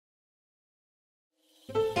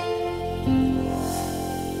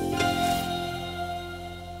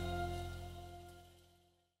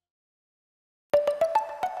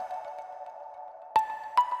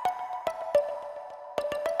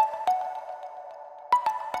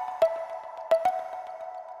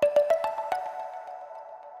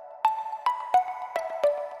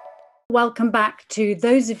Welcome back to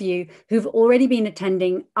those of you who've already been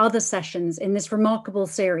attending other sessions in this remarkable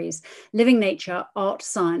series, Living Nature, Art,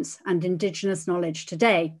 Science and Indigenous Knowledge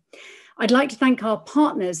Today. I'd like to thank our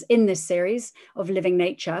partners in this series of Living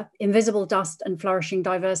Nature, Invisible Dust and Flourishing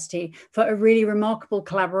Diversity, for a really remarkable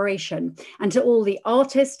collaboration, and to all the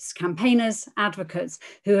artists, campaigners, advocates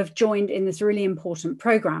who have joined in this really important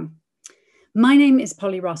programme. My name is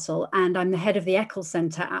Polly Russell and I'm the head of the Eccles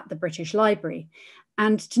Centre at the British Library.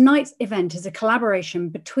 And tonight's event is a collaboration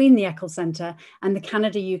between the Eccles Centre and the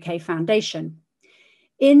Canada-UK Foundation.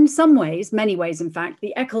 In some ways, many ways in fact,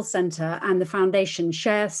 the Eccles Centre and the Foundation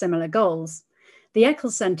share similar goals. The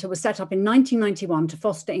Eccles Centre was set up in 1991 to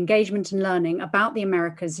foster engagement and learning about the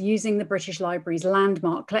Americas using the British Library's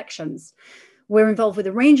landmark collections. We're involved with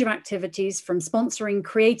a range of activities, from sponsoring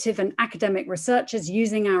creative and academic researchers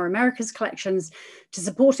using our Americas collections, to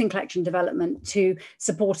supporting collection development, to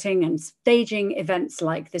supporting and staging events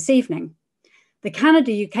like this evening. The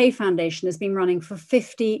Canada-UK Foundation has been running for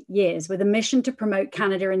 50 years with a mission to promote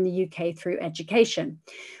Canada in the UK through education.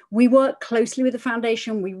 We work closely with the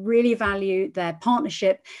Foundation, we really value their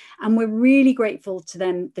partnership, and we're really grateful to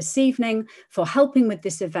them this evening for helping with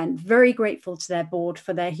this event, very grateful to their board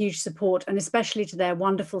for their huge support, and especially to their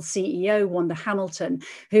wonderful CEO, Wanda Hamilton,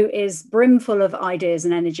 who is brimful of ideas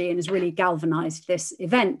and energy and has really galvanized this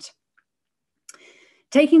event.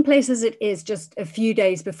 Taking place as it is just a few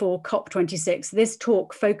days before COP26, this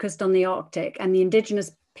talk focused on the Arctic, and the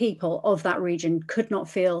Indigenous people of that region could not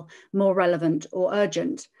feel more relevant or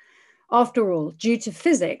urgent. After all, due to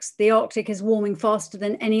physics, the Arctic is warming faster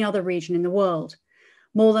than any other region in the world.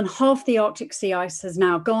 More than half the Arctic sea ice has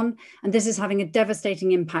now gone, and this is having a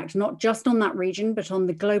devastating impact, not just on that region, but on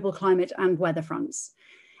the global climate and weather fronts.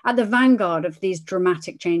 At the vanguard of these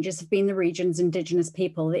dramatic changes have been the region's Indigenous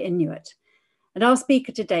people, the Inuit. And our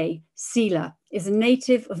speaker today, Sheila, is a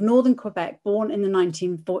native of northern Quebec, born in the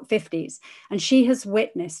 1950s, and she has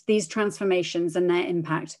witnessed these transformations and their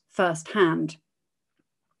impact firsthand.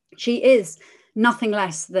 She is nothing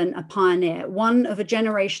less than a pioneer, one of a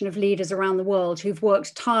generation of leaders around the world who've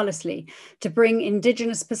worked tirelessly to bring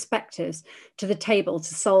Indigenous perspectives to the table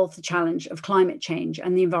to solve the challenge of climate change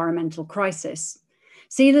and the environmental crisis.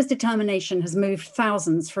 Sheila's determination has moved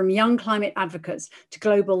thousands from young climate advocates to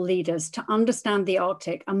global leaders to understand the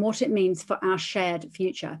Arctic and what it means for our shared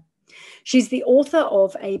future. She's the author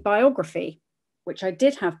of a biography, which I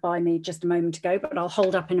did have by me just a moment ago, but I'll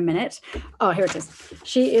hold up in a minute. Oh, here it is.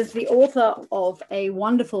 She is the author of a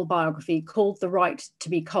wonderful biography called The Right to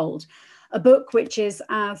be Cold, a book which is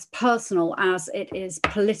as personal as it is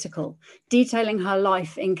political, detailing her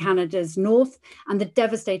life in Canada's north and the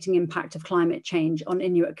devastating impact of climate change on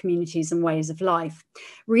Inuit communities and ways of life.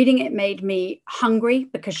 Reading it made me hungry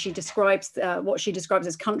because she describes what she describes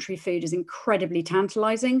as country food is incredibly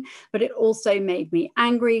tantalizing, but it also made me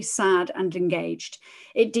angry, sad, and engaged.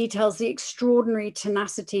 It details the extraordinary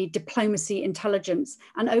tenacity, diplomacy, intelligence,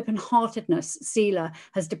 and open-heartedness Sheila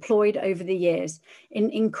has deployed over the years in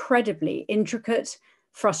incredibly intricate,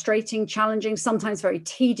 frustrating, challenging, sometimes very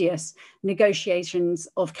tedious negotiations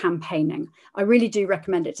of campaigning. I really do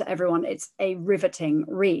recommend it to everyone. It's a riveting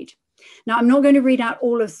read. Now, I'm not going to read out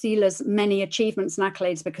all of Sheila's many achievements and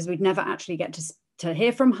accolades because we'd never actually get to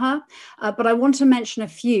hear from her, but I want to mention a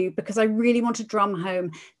few because I really want to drum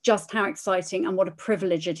home just how exciting and what a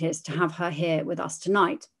privilege it is to have her here with us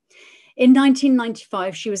tonight. In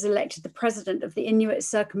 1995, she was elected the president of the Inuit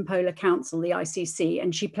Circumpolar Council, the ICC,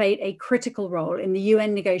 and she played a critical role in the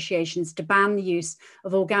UN negotiations to ban the use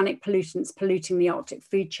of organic pollutants polluting the Arctic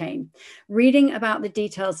food chain. Reading about the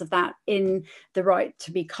details of that in The Right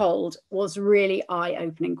to be Cold was really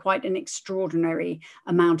eye-opening, quite an extraordinary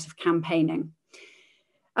amount of campaigning.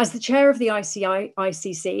 As the chair of the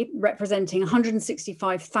ICC, representing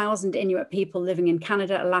 165,000 Inuit people living in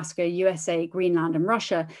Canada, Alaska, USA, Greenland and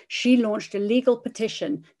Russia, she launched a legal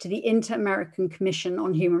petition to the Inter-American Commission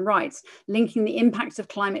on Human Rights, linking the impacts of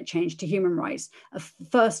climate change to human rights, a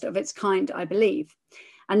first of its kind, I believe.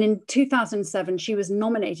 And in 2007, she was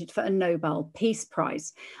nominated for a Nobel Peace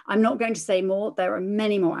Prize. I'm not going to say more, there are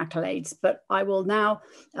many more accolades, but I will now,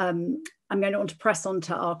 I'm going to want to press on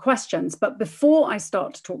to our questions. But before I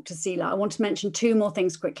start to talk to Sheila, I want to mention two more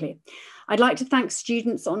things quickly. I'd like to thank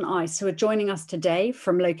Students on Ice who are joining us today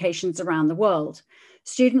from locations around the world.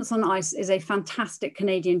 Students on Ice is a fantastic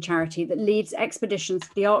Canadian charity that leads expeditions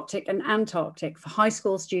to the Arctic and Antarctic for high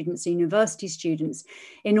school students and university students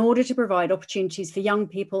in order to provide opportunities for young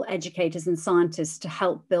people, educators and scientists to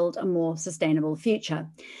help build a more sustainable future.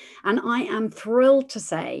 And I am thrilled to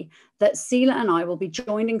say that Sheila and I will be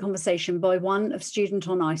joined in conversation by one of Student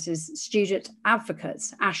on Ice's student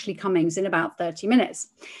advocates, Ashley Cummings, in about 30 minutes.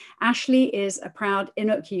 Ashley is a proud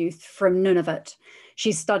Inuk youth from Nunavut.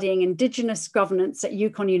 She's studying Indigenous governance at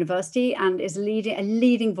Yukon University and is a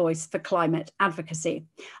leading voice for climate advocacy.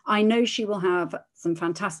 I know she will have some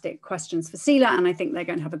fantastic questions for Sheila, and I think they're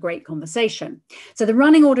going to have a great conversation. So the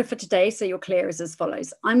running order for today, so you're clear, is as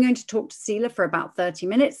follows. I'm going to talk to Sheila for about 30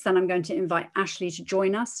 minutes, then I'm going to invite Ashley to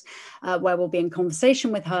join us, where we'll be in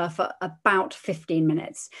conversation with her for about 15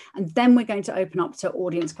 minutes. And then we're going to open up to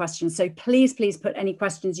audience questions. So please put any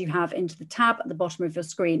questions you have into the tab at the bottom of your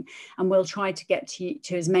screen, and we'll try to get to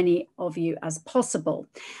as many of you as possible.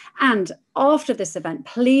 And after this event,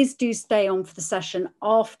 please do stay on for the session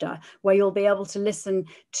after, where you'll be able to listen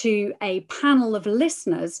to a panel of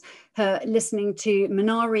listeners listening to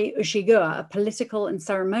Minari Ushigua, a political and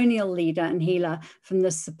ceremonial leader and healer from the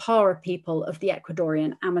Sapara people of the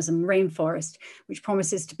Ecuadorian Amazon rainforest, which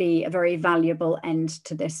promises to be a very valuable end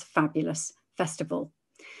to this fabulous festival.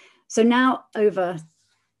 So now over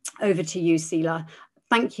to you, Sheila.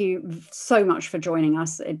 Thank you so much for joining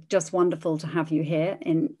us. It's just wonderful to have you here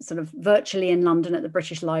in sort of virtually in London at the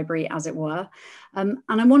British Library, as it were. And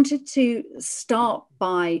I wanted to start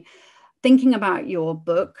by thinking about your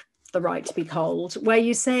book, The Right to be Cold, where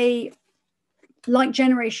you say, like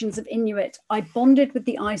generations of Inuit, I bonded with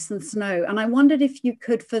the ice and snow. And I wondered if you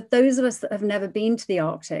could, for those of us that have never been to the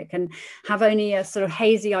Arctic and have only a sort of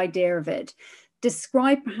hazy idea of it,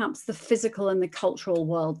 describe perhaps the physical and the cultural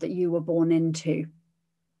world that you were born into.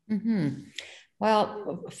 Mm-hmm.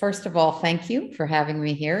 Well, first of all, thank you for having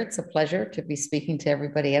me here. It's a pleasure to be speaking to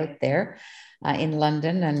everybody out there in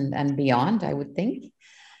London and beyond, I would think.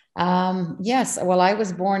 Yes, well, I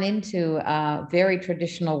was born into a very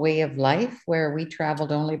traditional way of life where we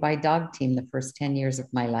traveled only by dog team the first 10 years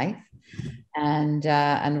of my life,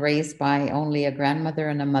 and raised by only a grandmother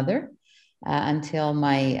and a mother until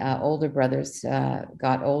my older brothers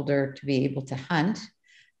got older to be able to hunt.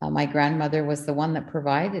 My grandmother was the one that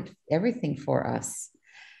provided everything for us.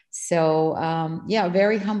 So yeah,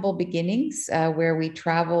 very humble beginnings where we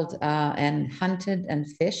traveled and hunted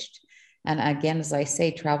and fished. And again, as I say,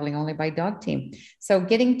 traveling only by dog team. So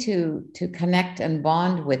getting to connect and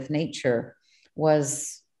bond with nature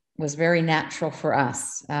was very natural for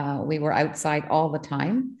us. We were outside all the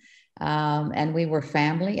time, and we were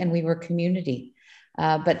family and we were community.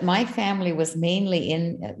 But my family was mainly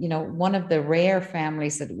in, one of the rare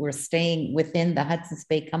families that were staying within the Hudson's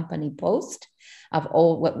Bay Company post of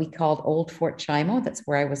what we called Old Fort Chimo. That's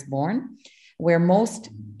where I was born, where most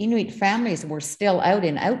Inuit families were still out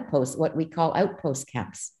in outposts, what we call outpost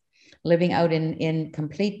camps, living out in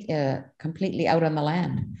completely out on the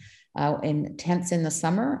land, in tents in the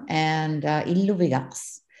summer, and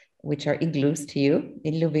illuvigaks, which are igloos to you,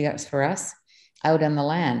 illuvigaks for us, out on the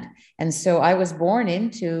land. And so I was born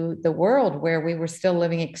into the world where we were still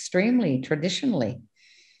living extremely traditionally.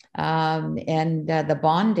 And the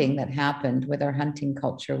bonding that happened with our hunting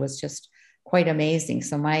culture was just quite amazing.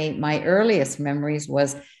 So my earliest memories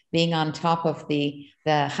was being on top of the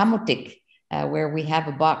hamutik, where we have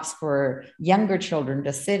a box for younger children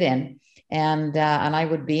to sit in. And I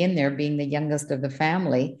would be in there being the youngest of the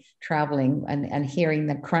family, traveling and hearing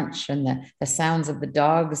the crunch and the sounds of the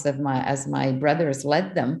dogs as my brothers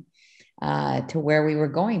led them to where we were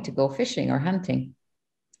going to go fishing or hunting.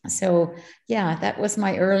 So yeah, that was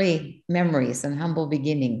my early memories and humble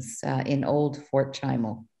beginnings in Old Fort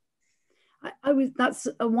Chimo. That's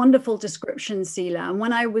a wonderful description, Sheila. And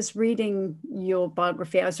when I was reading your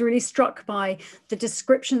biography, I was really struck by the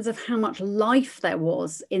descriptions of how much life there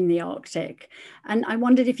was in the Arctic. And I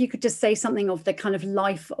wondered if you could just say something of the kind of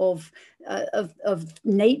life of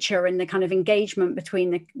nature and the kind of engagement between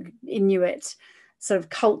the Inuit sort of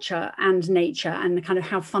culture and nature, and the kind of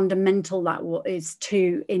how fundamental that is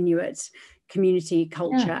to Inuit community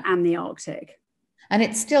culture and the Arctic. And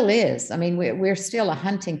it still is. I mean, we're still a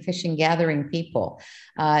hunting, fishing, gathering people.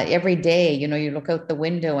 Every day, you look out the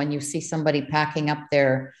window and you see somebody packing up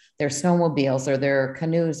their snowmobiles or their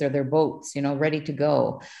canoes or their boats, ready to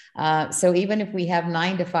go. So even if we have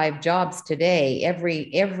 9 to 5 jobs today,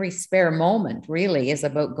 every spare moment really is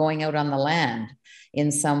about going out on the land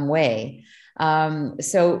in some way.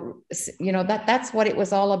 So that's what it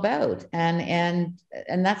was all about, and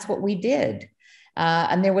that's what we did.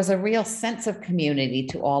 And there was a real sense of community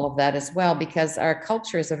to all of that as well, because our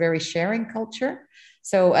culture is a very sharing culture.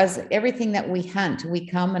 So as everything that we hunt, we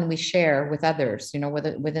come and we share with others,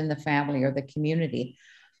 within the family or the community.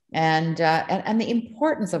 And the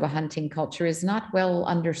importance of a hunting culture is not well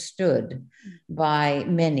understood by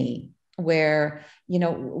many. where, you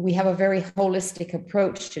know, we have a very holistic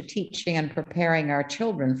approach to teaching and preparing our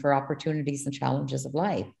children for opportunities and challenges of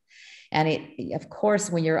life. And it, of course,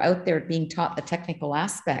 when you're out there being taught the technical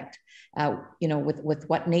aspect, you know, with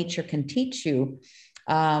what nature can teach you,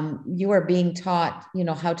 you are being taught, you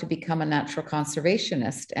know, how to become a natural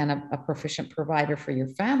conservationist and a proficient provider for your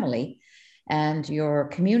family and your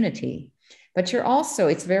community. But you're also,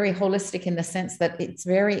 it's very holistic in the sense that it's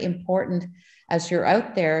very important as you're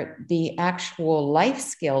out there, the actual life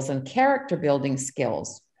skills and character building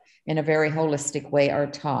skills in a very holistic way are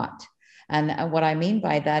taught. And what I mean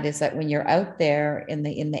by that is that when you're out there in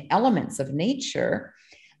the elements of nature,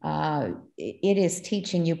 it is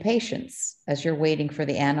teaching you patience as you're waiting for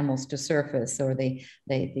the animals to surface or the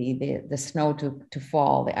snow to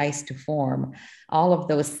fall, the ice to form, all of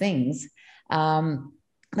those things.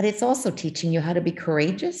 But it's also teaching you how to be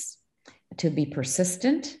courageous, to be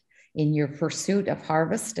persistent in your pursuit of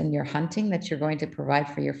harvest and your hunting that you're going to provide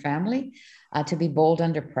for your family, to be bold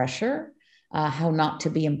under pressure, how not to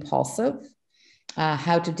be impulsive,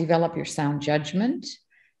 how to develop your sound judgment,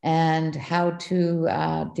 and how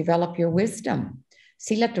to develop your wisdom.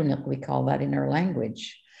 Silatunuk, we call that in our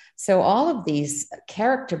language. So all of these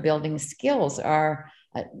character building skills are,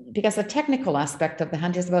 because the technical aspect of the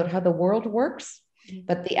hunt is about how the world works,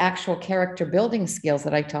 but the actual character building skills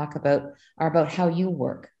that I talk about are about how you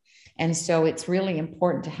work. And so it's really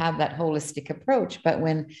important to have that holistic approach. But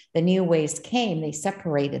when the new ways came, they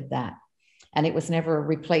separated that. And it was never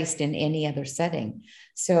replaced in any other setting.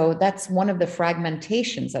 So that's one of the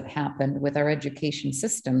fragmentations that happened with our education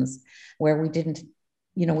systems, where we didn't,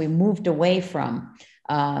 you know, we moved away from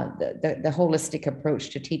the holistic approach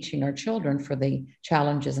to teaching our children for the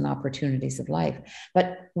challenges and opportunities of life.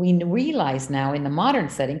 But we realize now in the modern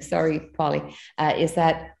setting, sorry, Polly, is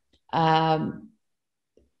that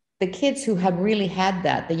the kids who have really had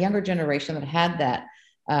that, the younger generation that had that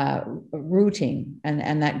rooting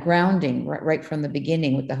and that grounding right from the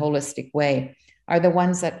beginning with the holistic way, are the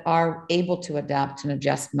ones that are able to adapt and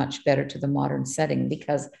adjust much better to the modern setting,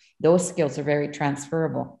 because those skills are very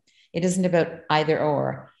transferable. It isn't about either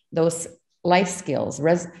or. Those life skills,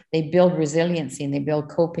 they build resiliency and they build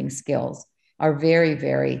coping skills, are very,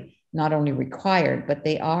 very not only required, but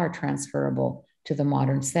they are transferable to the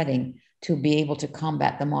modern setting to be able to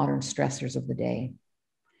combat the modern stressors of the day.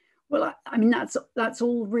 Well, I mean, that's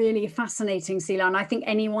all really fascinating, Sheila. And I think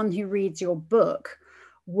anyone who reads your book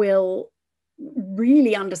will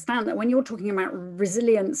really understand that when you're talking about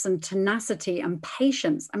resilience and tenacity and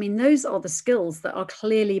patience, I mean, those are the skills that are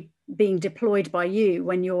clearly being deployed by you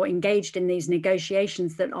when you're engaged in these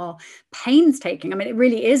negotiations that are painstaking. I mean, it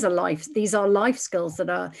really is these are life skills that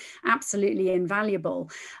are absolutely invaluable.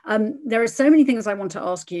 There are so many things I want to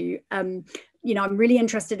ask you. You know, I'm really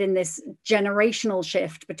interested in this generational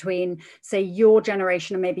shift between, say, your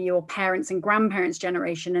generation and maybe your parents' and grandparents'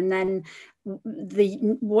 generation, and then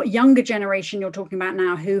what younger generation you're talking about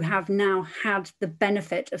now, who have now had the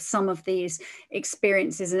benefit of some of these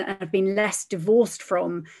experiences and have been less divorced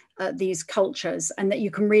from these cultures, and that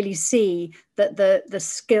you can really see that the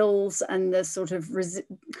skills and the sort of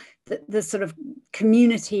the sort of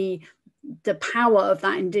community, the power of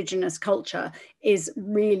that indigenous culture is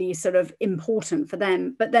really sort of important for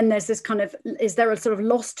them. But then there's this kind of, is there a sort of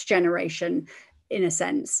lost generation in a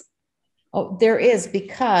sense? Oh, there is,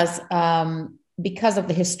 because of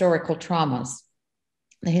the historical traumas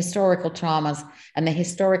and the historical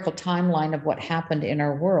timeline of what happened in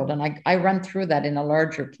our world. And I run through that in a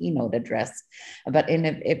larger keynote address, but in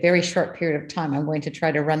a very short period of time, I'm going to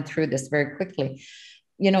try to run through this very quickly.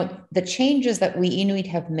 You know, the changes that we Inuit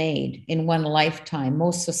have made in one lifetime,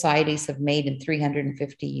 most societies have made in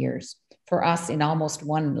 350 years. For us, in almost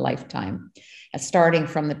one lifetime, starting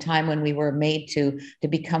from the time when we were made to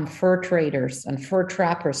become fur traders and fur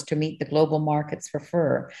trappers to meet the global markets for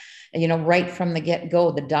fur. You know, right from the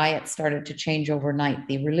get-go, the diet started to change overnight.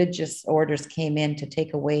 The religious orders came in to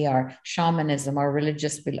take away our shamanism,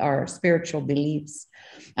 our spiritual beliefs.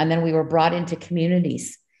 And then we were brought into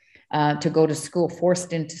communities to go to school,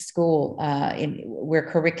 forced into school where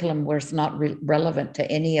curriculum was not relevant to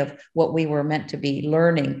any of what we were meant to be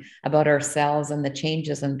learning about ourselves and the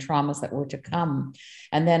changes and traumas that were to come.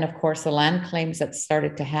 And then, of course, the land claims that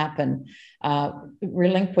started to happen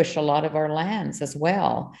relinquish a lot of our lands as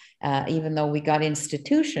well. Even though we got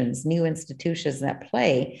new institutions at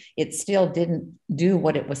play, it still didn't do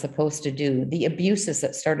what it was supposed to do. The abuses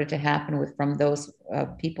that started to happen from those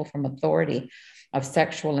people from authority, of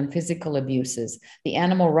sexual and physical abuses, the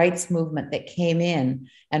animal rights movement that came in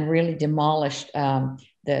and really demolished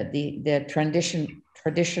the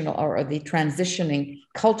traditional or the transitioning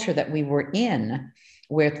culture that we were in,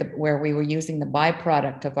 where we were using the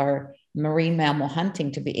byproduct of our marine mammal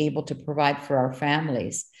hunting to be able to provide for our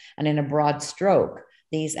families. And in a broad stroke,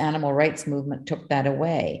 these animal rights movement took that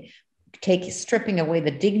away, stripping away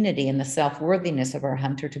the dignity and the self-worthiness of our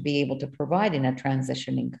hunter to be able to provide in a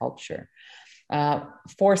transitioning culture.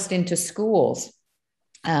 Forced into schools,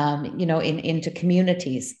 into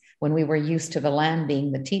communities when we were used to the land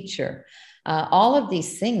being the teacher. All of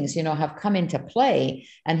these things, have come into play.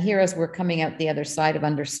 And here, as we're coming out the other side of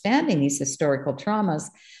understanding these historical traumas,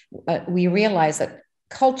 we realize that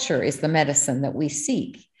culture is the medicine that we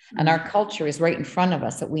seek. And our culture is right in front of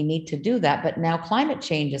us, that we need to do that. But now climate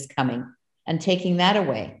change is coming and taking that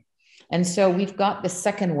away. And so we've got the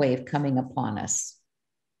second wave coming upon us.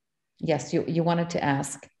 Yes, you wanted to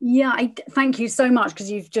ask. Yeah, thank you so much, because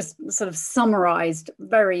you've just sort of summarized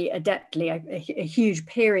very adeptly a huge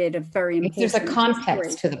period of very important. There's a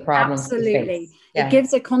context to the problems. Absolutely. Yeah. It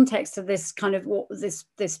gives a context to this kind of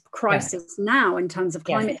this crisis now in terms of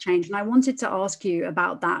climate change. And I wanted to ask you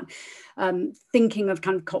about that, thinking of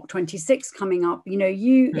kind of COP26 coming up.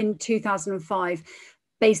 You in 2005,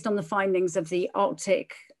 based on the findings of the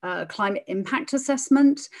Arctic climate impact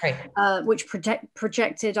assessment, which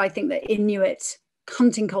projected, I think, that Inuit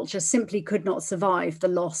hunting culture simply could not survive the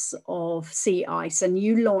loss of sea ice. And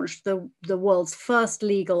you launched the world's first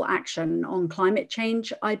legal action on climate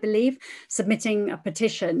change, I believe, submitting a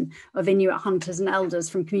petition of Inuit hunters and elders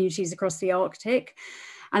from communities across the Arctic.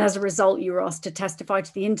 And as a result, you were asked to testify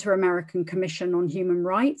to the Inter-American Commission on Human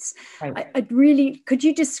Rights. Could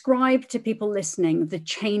you describe to people listening the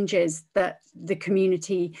changes that the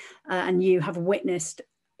community and you have witnessed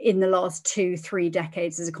in the last 2-3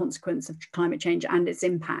 decades as a consequence of climate change and its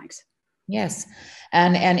impact? Yes,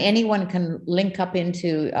 and anyone can link up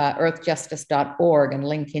into earthjustice.org and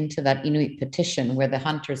link into that Inuit petition where the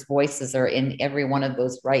hunters' voices are in every one of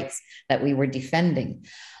those rights that we were defending.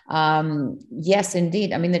 Yes,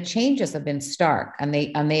 indeed. I mean, the changes have been stark, and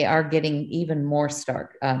they are getting even more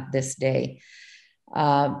stark this day.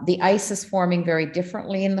 The ice is forming very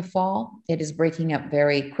differently in the fall. It is breaking up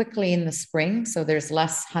very quickly in the spring, so there's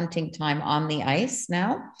less hunting time on the ice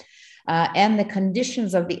now. And the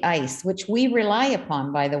conditions of the ice, which we rely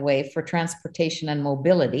upon, by the way, for transportation and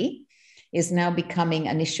mobility, is now becoming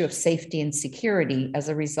an issue of safety and security as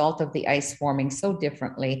a result of the ice forming so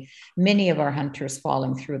differently. Many of our hunters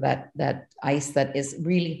falling through that ice that is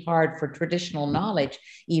really hard for traditional knowledge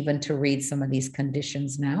even to read some of these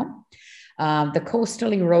conditions now. The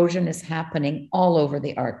coastal erosion is happening all over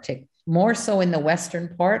the Arctic, more so in the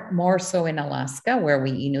western part, more so in Alaska, where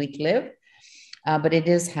we Inuit live, but it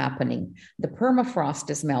is happening. The permafrost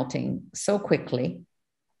is melting so quickly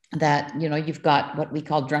that, you've got what we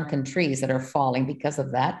call drunken trees that are falling because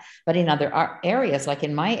of that. But in other areas, like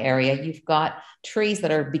in my area, you've got trees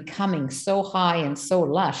that are becoming so high and so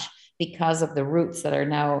lush because of the roots that are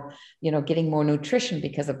now, getting more nutrition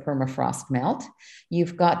because of permafrost melt.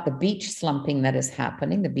 You've got the beach slumping that is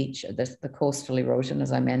happening, the coastal erosion,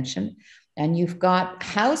 as I mentioned. And you've got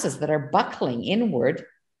houses that are buckling inward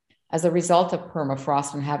as a result of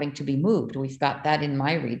permafrost and having to be moved. We've got that in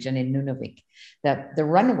my region in Nunavik, that the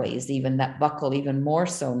runways even that buckle even more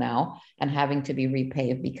so now and having to be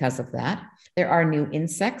repaved because of that. There are new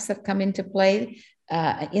insects that come into play,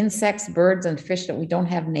 insects, birds, and fish that we don't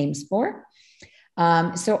have names for.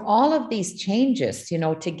 So all of these changes,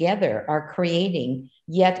 together are creating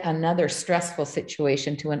yet another stressful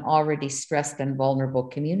situation to an already stressed and vulnerable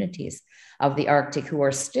communities of the Arctic who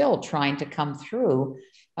are still trying to come through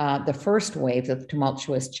the first wave of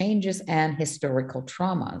tumultuous changes and historical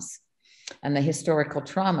traumas. And the historical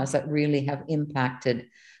traumas that really have impacted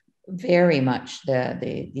very much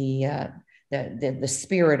the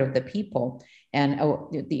spirit of the people, and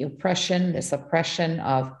the oppression, the suppression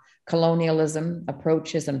of colonialism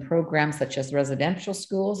approaches and programs such as residential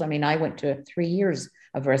schools. I mean, I went to 3 years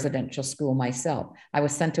of residential school myself. I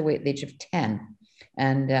was sent away at the age of 10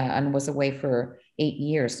 and was away for 8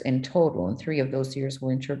 years in total. And 3 of those years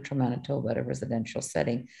were in Churchill, Manitoba at a residential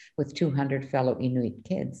setting with 200 fellow Inuit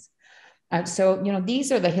kids. So, these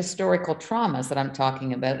are the historical traumas that I'm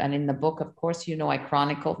talking about. And in the book, of course, I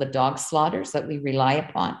chronicle the dog slaughters that we rely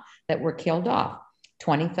upon that were killed off,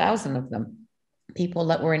 20,000 of them. People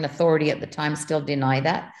that were in authority at the time still deny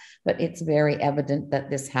that, but it's very evident that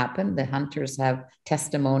this happened. The hunters have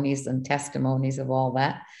testimonies of all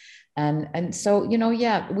that. And so,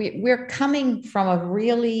 we're coming from a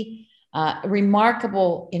really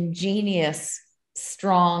remarkable, ingenious,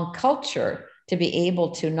 strong culture to be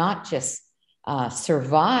able to not just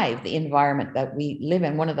survive the environment that we live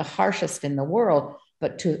in, one of the harshest in the world,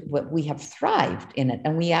 but we have thrived in it,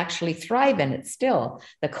 and we actually thrive in it still.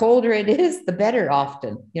 The colder it is, the better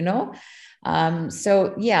often, you know?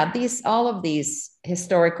 So yeah, all of these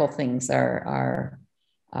historical things are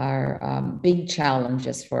big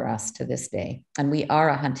challenges for us to this day. And we are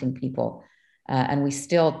a hunting people, and we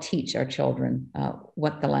still teach our children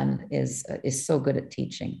what the land is so good at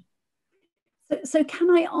teaching. So can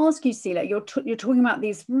I ask you, Sheila, you're talking about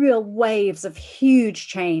these real waves of huge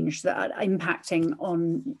change that are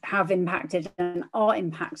have impacted and are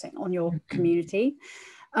impacting on your community.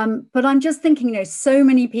 But I'm just thinking, so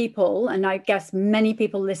many people, and I guess many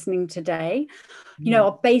people listening today,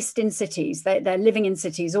 are based in cities. They're living in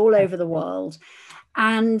cities all over the world.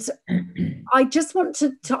 And I just want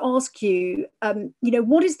to ask you,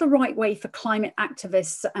 what is the right way for climate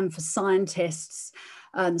activists and for scientists,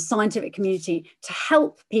 the scientific community, to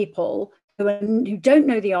help people who don't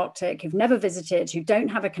know the Arctic, who've never visited, who don't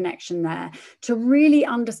have a connection there, to really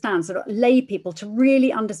understand, sort of lay people, to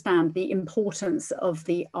really understand the importance of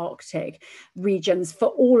the Arctic regions for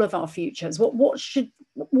all of our futures?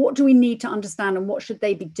 What do we need to understand, and what should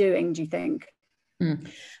they be doing, do you think?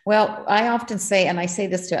 Well, I often say, and I say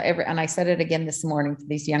this to and I said it again this morning to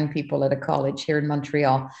these young people at a college here in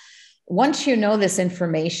Montreal, once you know this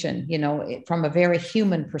information, from a very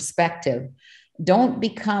human perspective, don't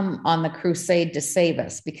become on the crusade to save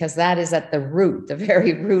us, because that is at the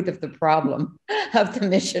very root of the problem of the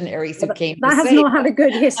missionaries who came that has not had a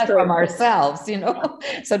good history from ourselves,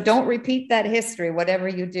 So don't repeat that history, whatever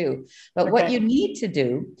you do. But what you need to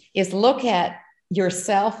do is look at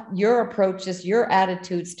yourself, your approaches, your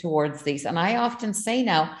attitudes towards these. And I often say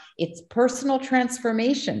now, it's personal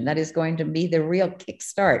transformation that is going to be the real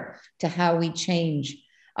kickstart to how we change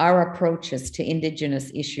our approaches to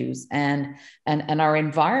Indigenous issues and our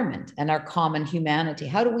environment and our common humanity.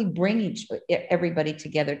 How do we bring everybody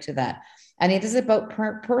together to that? And it is about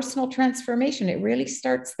personal transformation. It really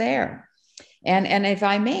starts there. And if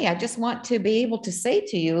I may, I just want to be able to say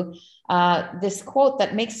to you this quote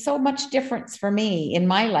that makes so much difference for me in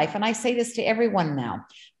my life. And I say this to everyone now: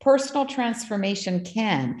 personal transformation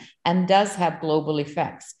can and does have global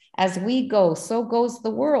effects. As we go, so goes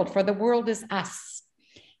the world, for the world is us.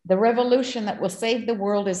 The revolution that will save the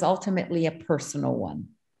world is ultimately a personal one.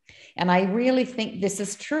 And I really think this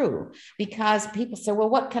is true, because people say, well,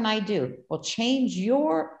 what can I do? Well, change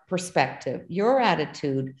your perspective, your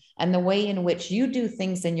attitude, and the way in which you do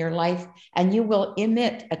things in your life, and you will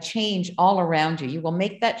emit a change all around you. You will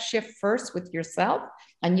make that shift first with yourself,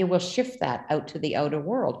 and you will shift that out to the outer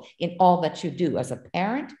world in all that you do as a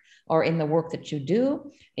parent, or in the work that you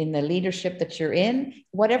do, in the leadership that you're in,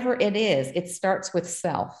 whatever it is, it starts with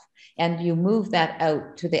self, and you move that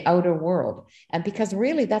out to the outer world. And because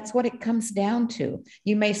really that's what it comes down to.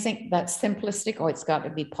 You may think that's simplistic, it's got to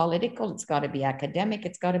be political, it's got to be academic,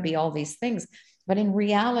 it's got to be all these things. But in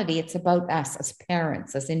reality, it's about us as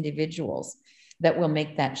parents, as individuals, that will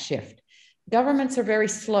make that shift. Governments are very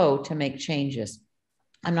slow to make changes.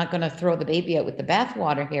 I'm not going to throw the baby out with the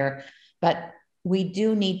bathwater here, but we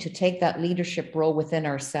do need to take that leadership role within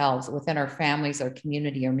ourselves, within our families, our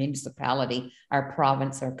community, our municipality, our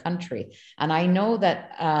province, our country. And I know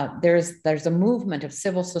that there's a movement of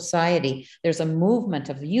civil society. There's a movement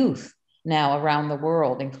of youth now around the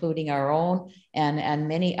world, including our own and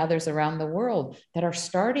many others around the world, that are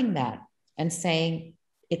starting that and saying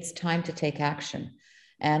it's time to take action.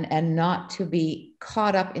 And not to be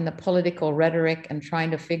caught up in the political rhetoric and trying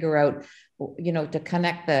to figure out, to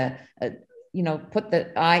connect put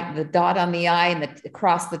the dot on the I and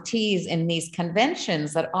cross the T's in these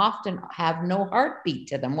conventions that often have no heartbeat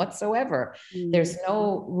to them whatsoever. There's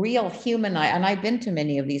no real human eye. And I've been to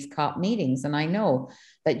many of these COP meetings, and I know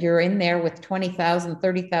that you're in there with 20,000,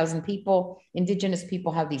 30,000 people. Indigenous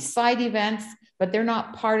people have these side events, but they're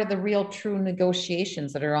not part of the real true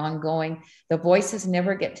negotiations that are ongoing. The voices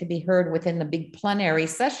never get to be heard within the big plenary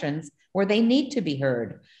sessions where they need to be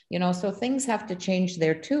heard. So things have to change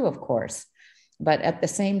there too, of course. But at the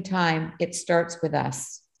same time, it starts with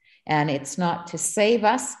us. And it's not to save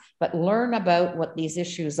us, but learn about what these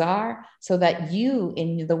issues are so that you,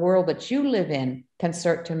 in the world that you live in, can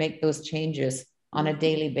start to make those changes on a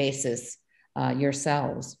daily basis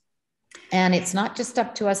yourselves. And it's not just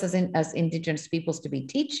up to us as Indigenous peoples to be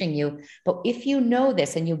teaching you, but if you know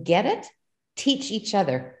this and you get it, teach each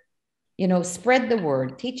other, spread the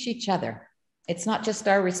word, teach each other. It's not just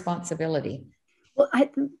our responsibility. Well,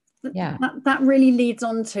 that really leads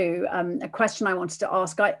on to a question I wanted to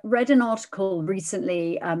ask. I read an article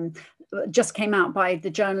recently, just came out by the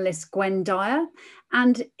journalist Gwen Dyer,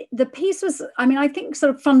 and the piece was, I think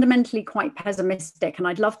sort of fundamentally quite pessimistic, and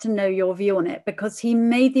I'd love to know your view on it, because he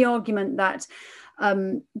made the argument that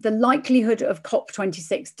the likelihood of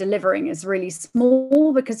COP26 delivering is really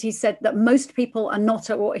small, because he said that most people are not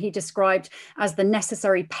at what he described as the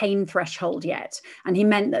necessary pain threshold yet. And he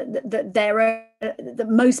meant that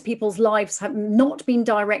most people's lives have not been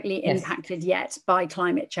directly impacted yet by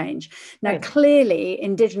climate change. Now, clearly,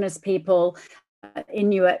 Indigenous people,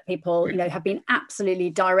 Inuit people, have been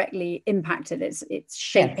absolutely directly impacted. It's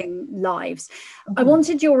shaping lives. I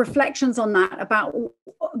wanted your reflections on that, about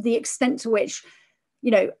the extent to which,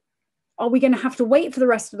 are we going to have to wait for the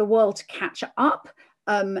rest of the world to catch up?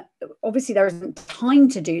 Obviously, there isn't time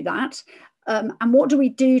to do that. And what do we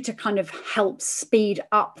do to kind of help speed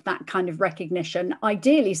up that kind of recognition,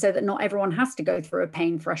 ideally so that not everyone has to go through a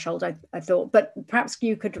pain threshold, I thought. But perhaps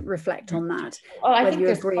you could reflect on that. Well, I think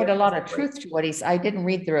there's quite a lot of truth to what I didn't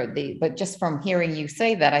read through but just from hearing you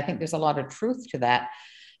say that, I think there's a lot of truth to that.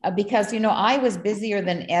 Because, I was busier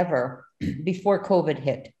than ever before COVID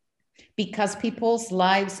hit. Because people's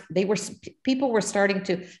lives, people were starting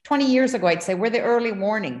to, 20 years ago, I'd say, we're the early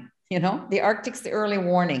warning. The Arctic's the early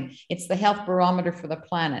warning. It's the health barometer for the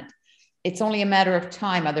planet. It's only a matter of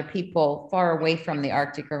time. Other people far away from the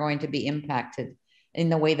Arctic are going to be impacted in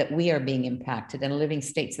the way that we are being impacted, and living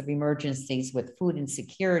states of emergencies with food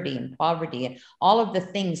insecurity and poverty and all of the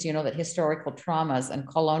things, that historical traumas and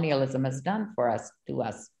colonialism has done to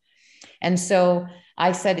us. And so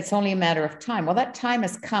I said, it's only a matter of time. Well, that time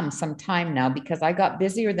has come some time now, because I got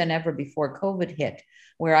busier than ever before COVID hit,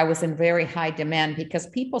 where I was in very high demand, because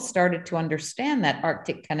people started to understand that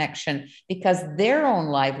Arctic connection, because their own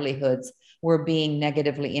livelihoods were being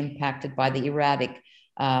negatively impacted by the erratic,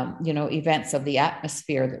 events of the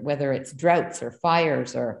atmosphere, whether it's droughts or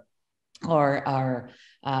fires or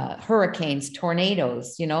hurricanes,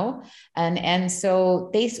 tornadoes, and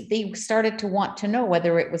so they started to want to know,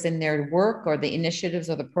 whether it was in their work or the initiatives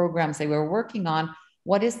or the programs they were working on,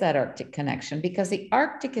 what is that Arctic connection? Because the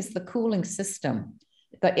Arctic is the cooling system,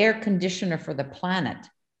 the air conditioner for the planet.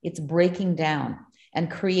 It's breaking down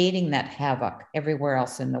and creating that havoc everywhere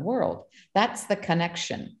else in the world. That's the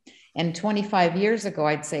connection. And 25 years ago,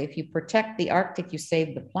 I'd say, if you protect the Arctic, you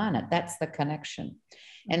save the planet. That's the connection.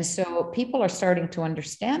 And so people are starting to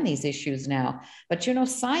understand these issues now. But,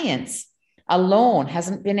 science alone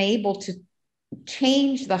hasn't been able to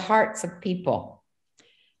change the hearts of people.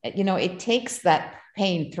 It takes that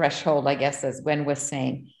pain threshold, I guess, as Gwen was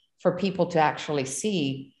saying, for people to actually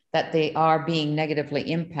see that they are being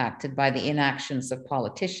negatively impacted by the inactions of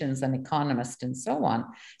politicians and economists and so on.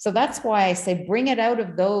 So that's why I say, bring it out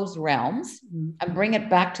of those realms and bring it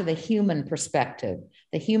back to the human perspective,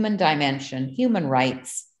 the human dimension, human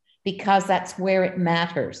rights, because that's where it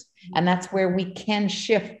matters. And that's where we can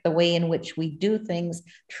shift the way in which we do things,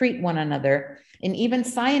 treat one another. And even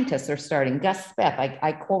scientists are starting. Gus Speth,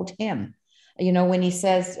 I quote him, when he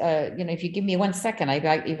says, if you give me 1 second,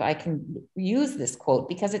 if I can use this quote,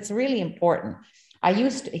 because it's really important.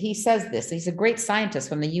 He says this, he's a great scientist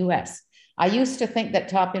from the US. I used to think that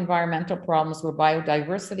top environmental problems were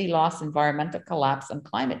biodiversity loss, environmental collapse, and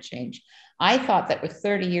climate change. I thought that with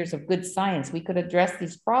 30 years of good science, we could address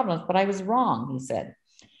these problems, but I was wrong, he said.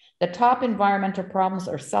 The top environmental problems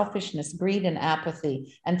are selfishness, greed, and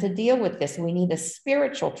apathy. And to deal with this, we need a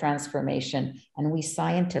spiritual transformation. And we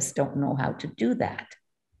scientists don't know how to do that.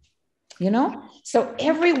 So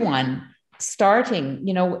everyone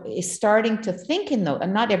is starting to think in those,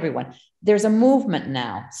 and not everyone. There's a movement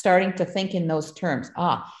now starting to think in those terms.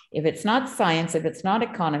 If it's not science, if it's not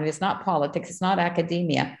economy, it's not politics, it's not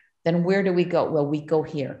academia, then where do we go? Well, we go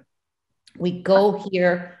here. We go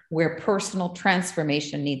here where personal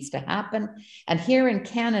transformation needs to happen. And here in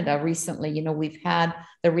Canada recently, we've had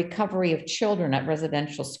the recovery of children at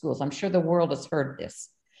residential schools. I'm sure the world has heard this.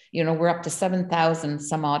 We're up to 7,000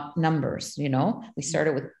 some odd numbers. We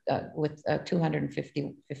started with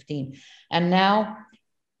 215. And now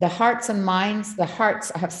the hearts and minds, the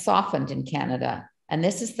hearts have softened in Canada. And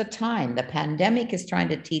this is the time. The pandemic is trying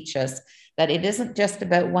to teach us that it isn't just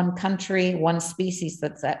about one country, one species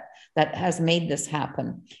that has made this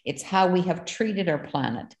happen. It's how we have treated our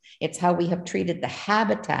planet. It's how we have treated the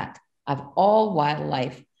habitat of all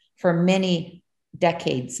wildlife for many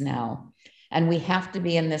decades now. And we have to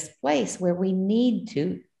be in this place where we need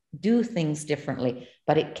to do things differently,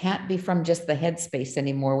 but it can't be from just the head space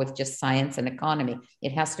anymore with just science and economy.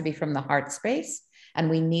 It has to be from the heart space. And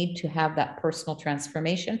we need to have that personal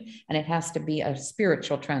transformation. And it has to be a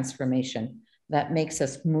spiritual transformation that makes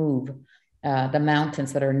us move the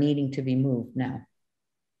mountains that are needing to be moved now.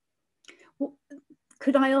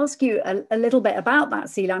 could I ask you a little bit about that,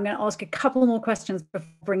 Sheila? I'm going to ask a couple more questions before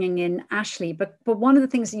bringing in Ashley. But one of the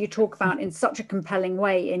things that you talk about in such a compelling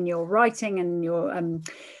way in your writing and your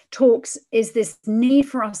talks is this need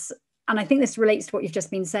for us, and I think this relates to what you've just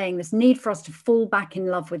been saying, this need for us to fall back in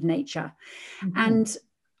love with nature. Mm-hmm. And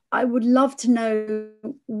I would love to know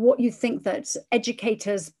what you think that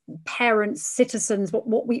educators, parents, citizens,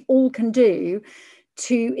 what we all can do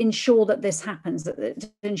to ensure that this happens, to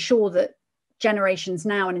ensure that generations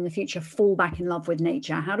now and in the future fall back in love with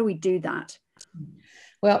nature. How do we do that?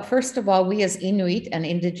 Well, first of all, we as Inuit and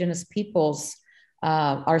Indigenous peoples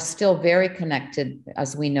are still very connected,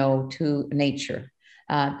 as we know, to nature,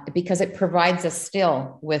 because it provides us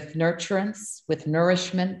still with nurturance, with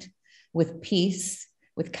nourishment, with peace,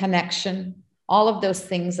 with connection, all of those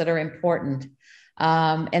things that are important.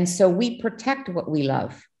 And so we protect what we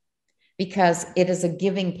love because it is a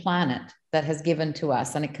giving planet that has given to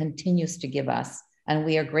us, and it continues to give us. And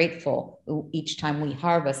we are grateful each time we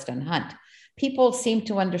harvest and hunt. People seem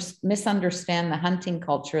to misunderstand the hunting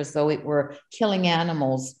culture as though it were killing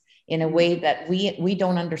animals in a way that we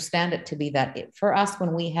don't understand it to be that. For us,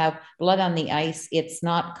 when we have blood on the ice, it's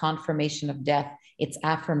not confirmation of death, it's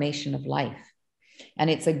affirmation of life. And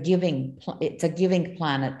it's a giving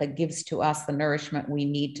planet that gives to us the nourishment we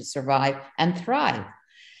need to survive and thrive.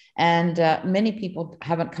 And many people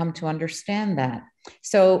haven't come to understand that.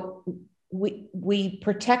 So we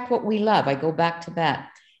protect what we love. I go back to that.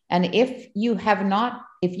 And if you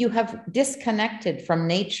have disconnected from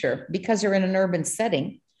nature because you're in an urban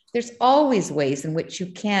setting, there's always ways in which you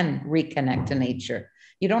can reconnect to nature.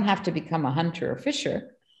 You don't have to become a hunter or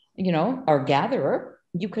fisher, or gatherer.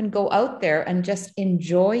 You can go out there and just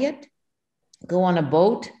enjoy it, go on a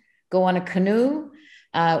boat, go on a canoe,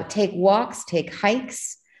 take walks, take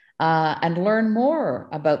hikes, and learn more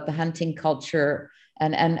about the hunting culture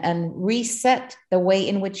and reset the way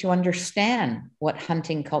in which you understand what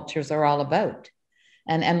hunting cultures are all about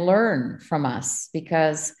and learn from us,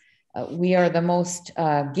 because we are the most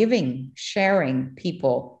giving, sharing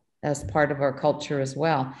people as part of our culture as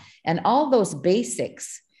well. And all those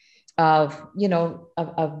basics of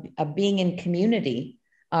being in community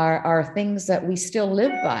are things that we still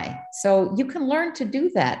live by. So you can learn to do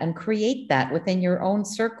that and create that within your own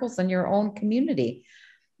circles and your own community.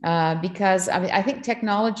 Because I think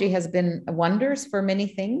technology has been wonders for many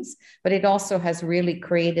things, but it also has really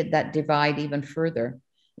created that divide even further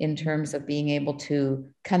in terms of being able to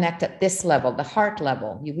connect at this level, the heart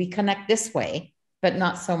level. We connect this way, but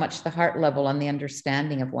not so much the heart level and the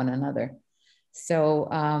understanding of one another. So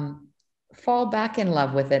fall back in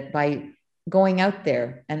love with it by going out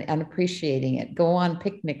there and appreciating it. Go on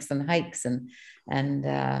picnics and hikes and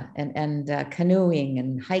canoeing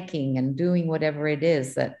and hiking and doing whatever it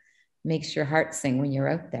is that makes your heart sing when you're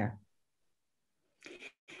out there.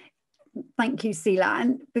 Thank you, Sheila.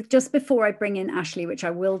 And just before I bring in Ashley, which I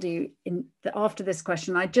will do after this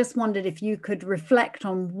question, I just wondered if you could reflect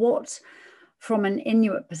on what, from an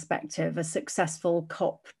Inuit perspective, a successful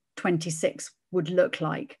COP26 would look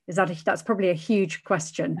like. That's probably a huge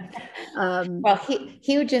question. Well,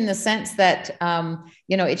 huge in the sense that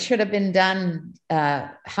it should have been done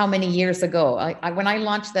how many years ago? When I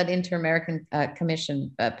launched that Inter-American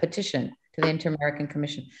Commission petition to the Inter-American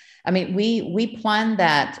Commission, I mean, we planned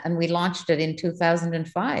that and we launched it in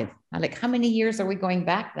 2005. Like, how many years are we going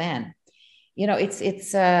back then?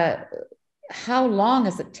 It's how long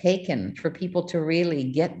has it taken for people to really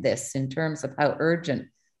get this in terms of how urgent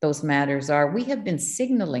those matters are? We have been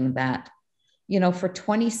signaling that, for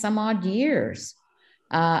 20 some odd years.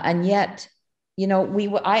 And yet,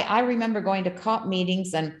 I remember going to COP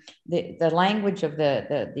meetings and the language of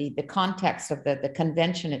the context of the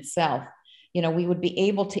convention itself, we would be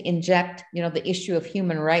able to inject, the issue of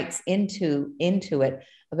human rights into it,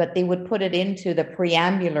 but they would put it into the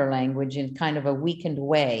preambular language in kind of a weakened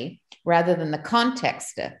way, rather than the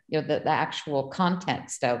context, the actual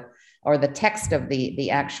context of, or the text of the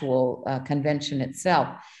actual convention itself.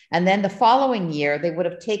 And then the following year, they would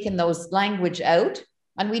have taken those language out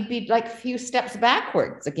and we'd be like a few steps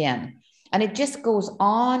backwards again. And it just goes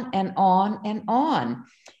on and on and on.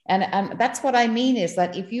 And that's what I mean, is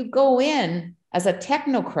that if you go in as a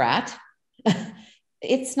technocrat,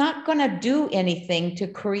 it's not going to do anything to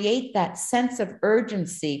create that sense of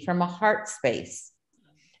urgency from a heart space.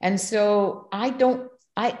 And so I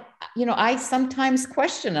sometimes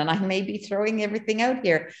question, and I may be throwing everything out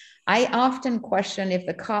here, I often question if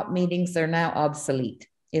the COP meetings are now obsolete.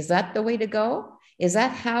 Is that the way to go? Is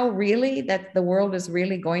that how really that the world is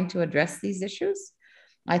really going to address these issues?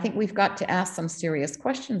 I think we've got to ask some serious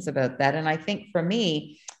questions about that. And I think for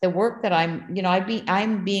me, the work that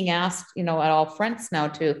I'm being asked, at all fronts now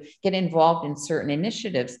to get involved in certain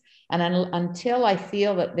initiatives. And until I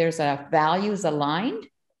feel that there's a values aligned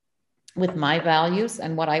with my values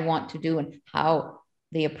and what I want to do and how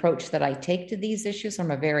the approach that I take to these issues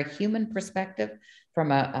from a very human perspective,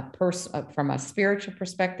 from a spiritual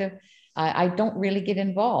perspective, I don't really get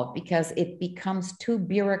involved because it becomes too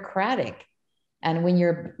bureaucratic. And when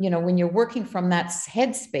you're working from that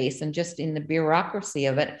headspace and just in the bureaucracy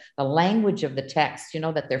of it, the language of the text,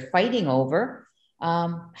 that they're fighting over,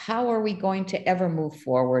 how are we going to ever move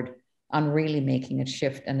forward on really making a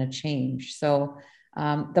shift and a change? So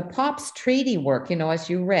the POPs treaty work, as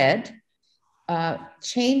you read,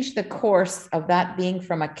 changed the course of that being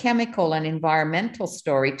from a chemical and environmental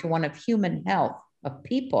story to one of human health of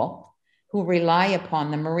people who rely upon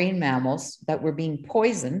the marine mammals that were being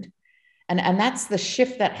poisoned. And that's the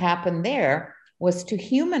shift that happened there, was to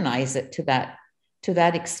humanize it to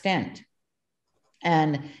that extent.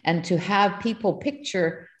 And to have people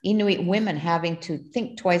picture Inuit women having to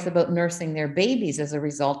think twice about nursing their babies as a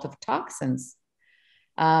result of toxins.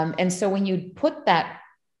 And so when you put that,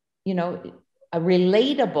 a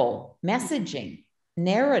relatable messaging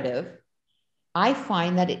narrative, I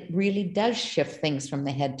find that it really does shift things from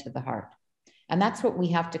the head to the heart. And that's what we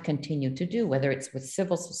have to continue to do, whether it's with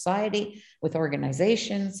civil society, with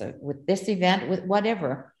organizations, with this event, with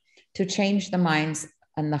whatever, to change the minds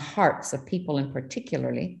and the hearts of people in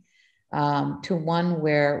particularly, to one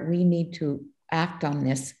where we need to act on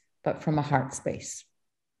this, but from a heart space.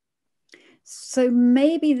 So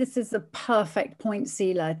maybe this is the perfect point,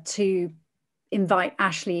 Sheila, to invite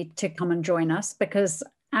Ashley to come and join us, because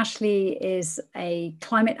Ashley is a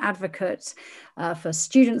climate advocate for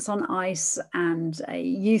students on ice and a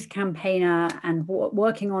youth campaigner and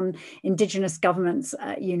working on Indigenous governments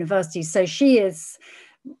at universities. So she is,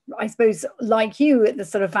 I suppose, like you, at the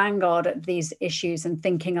sort of vanguard of these issues and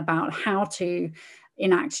thinking about how to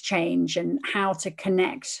enact change and how to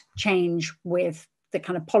connect change with the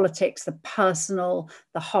kind of politics, the personal,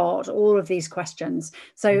 the heart, all of these questions.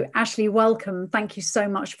 So Ashley, welcome. Thank you so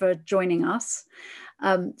much for joining us.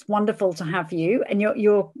 It's wonderful to have you. And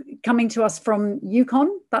you're coming to us from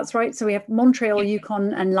Yukon, that's right. So we have Montreal,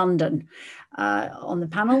 Yukon and London on the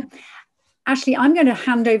panel. Ashley, I'm going to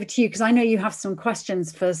hand over to you because I know you have some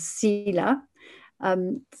questions for Sheila.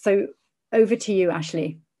 So over to you,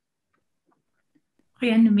 Ashley.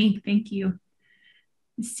 Thank you.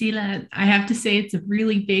 Sheila, I have to say it's a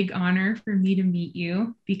really big honor for me to meet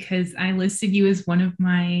you because I listed you as one of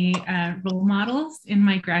my role models in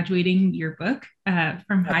my graduating yearbook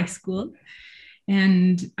from high school.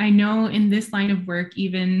 And I know in this line of work,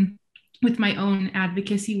 even with my own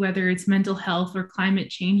advocacy, whether it's mental health or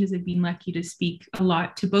climate change, as I've been lucky to speak a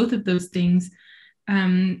lot to both of those things,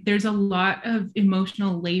 there's a lot of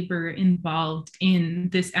emotional labor involved in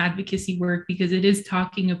this advocacy work because it is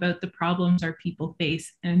talking about the problems our people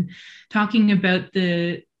face and talking about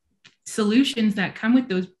the solutions that come with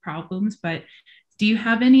those problems. But do you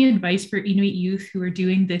have any advice for Inuit youth who are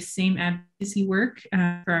doing this same advocacy work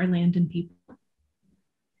for our land and people?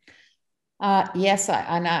 Yes,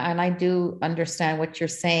 I do understand what you're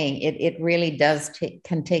saying. It really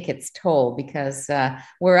can take its toll because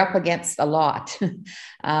we're up against a lot.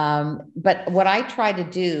 But what I try to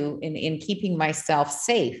do in keeping myself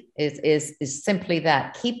safe is simply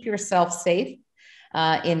that: keep yourself safe.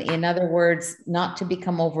 In other words, not to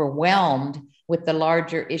become overwhelmed with the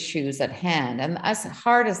larger issues at hand. And as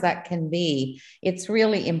hard as that can be, it's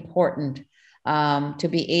really important to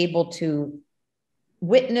be able to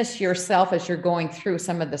witness yourself as you're going through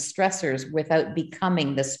some of the stressors without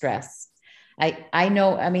becoming the stress. I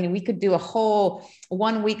know, we could do a whole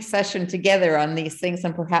 1 week session together on these things,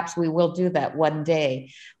 and perhaps we will do that one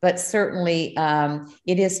day. But certainly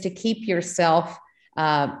it is to keep yourself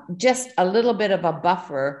just a little bit of a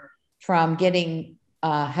buffer from getting,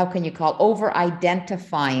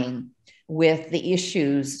 over-identifying with the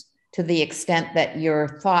issues to the extent that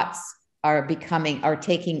your thoughts are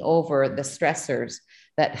taking over the stressors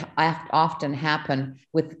that often happen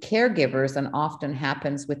with caregivers and often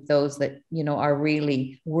happens with those that, are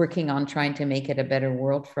really working on trying to make it a better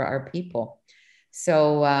world for our people.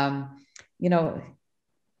 So,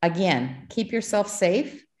 again, keep yourself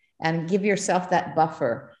safe and give yourself that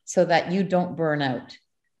buffer so that you don't burn out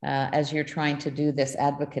as you're trying to do this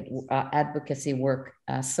advocacy work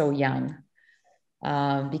so young.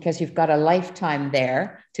 Because you've got a lifetime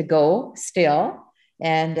there to go still,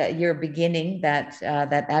 and you're beginning that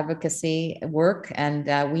advocacy work, and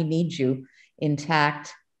we need you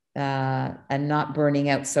intact and not burning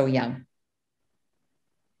out so young.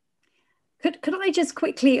 Could I just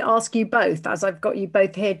quickly ask you both, as I've got you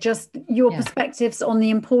both here, just your perspectives on the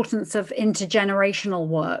importance of intergenerational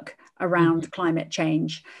work around climate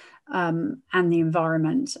change and the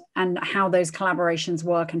environment, and how those collaborations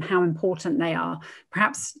work and how important they are?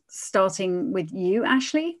 Perhaps starting with you,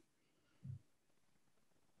 Ashley.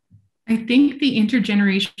 I think the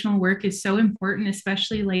intergenerational work is so important,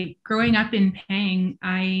 especially like growing up in Pang.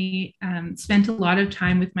 I spent a lot of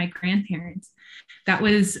time with my grandparents. That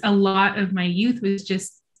was a lot of my youth, was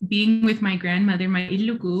just being with my grandmother, my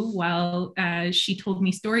Ilugu, while she told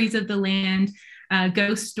me stories of the land,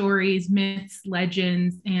 ghost stories, myths,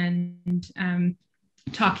 legends, and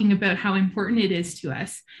talking about how important it is to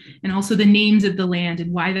us, and also the names of the land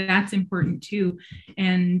and why that's important too.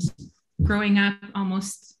 And growing up,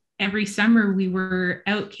 almost every summer we were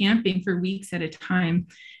out camping for weeks at a time.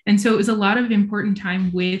 And so it was a lot of important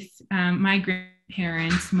time with my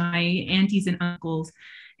grandparents, my aunties and uncles.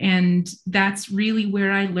 And that's really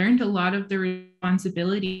where I learned a lot of the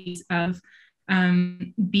responsibilities of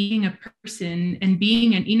being a person and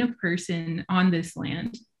being an Inuk person on this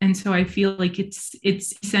land. And so I feel like it's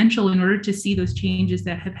essential in order to see those changes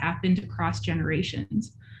that have happened across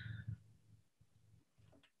generations.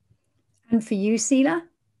 And for you, Sheila?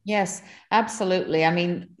 Yes, absolutely. I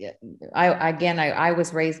mean, I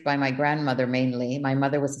was raised by my grandmother mainly. My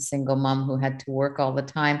mother was a single mom who had to work all the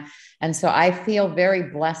time. And so I feel very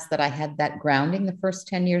blessed that I had that grounding the first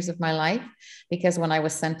 10 years of my life, because when I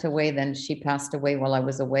was sent away, then she passed away while I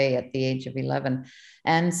was away at the age of 11.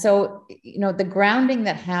 And so, you know, the grounding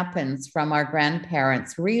that happens from our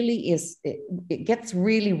grandparents really it gets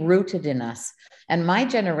really rooted in us. And my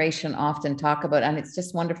generation often talk about, and it's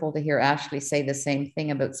just wonderful to hear Ashley say the same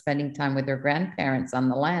thing about spending time with her grandparents on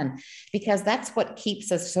the land, because that's what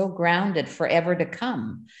keeps us so grounded forever to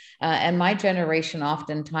come. And my generation,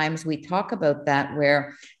 oftentimes we talk about that,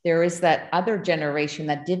 where there is that other generation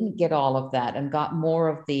that didn't get all of that and got more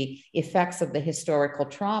of the effects of the historical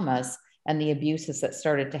traumas and the abuses that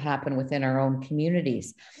started to happen within our own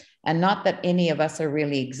communities. And not that any of us are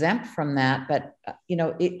really exempt from that, but you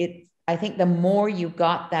know, I think the more you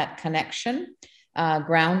got that connection,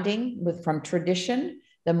 grounding from tradition,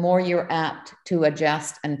 the more you're apt to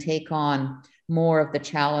adjust and take on more of the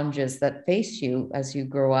challenges that face you as you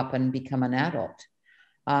grow up and become an adult.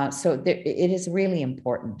 So it is really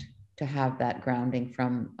important to have that grounding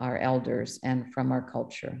from our elders and from our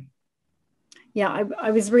culture. Yeah,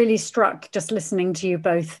 I was really struck just listening to you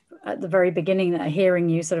both at the very beginning, hearing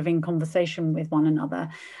you sort of in conversation with one another.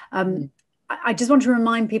 I just want to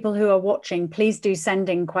remind people who are watching, please do send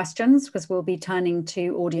in questions, because we'll be turning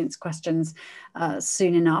to audience questions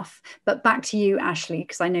soon enough. But back to you, Ashley,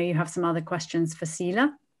 because I know you have some other questions for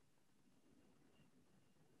Sheila.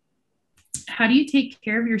 How do you take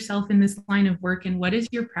care of yourself in this line of work, and what is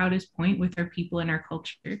your proudest point with our people and our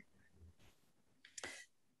culture?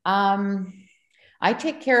 I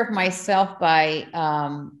take care of myself by,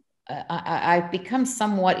 I've become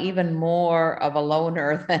somewhat even more of a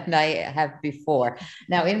loner than I have before.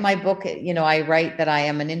 Now, in my book, you know, I write that I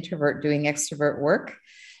am an introvert doing extrovert work.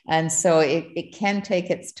 And so it can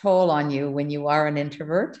take its toll on you when you are an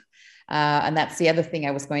introvert. And that's the other thing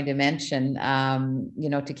I was going to mention, you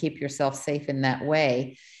know, to keep yourself safe in that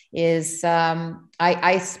way, is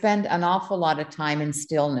I spend an awful lot of time in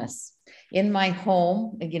stillness. In my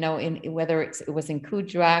home, you know, whether it was in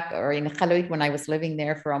Kuujjuaq or in Iqaluit when I was living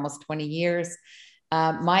there for almost 20 years,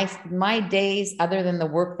 my days, other than the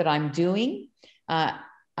work that I'm doing,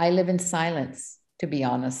 I live in silence, to be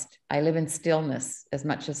honest. I live in stillness as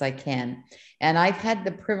much as I can. And I've had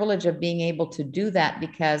the privilege of being able to do that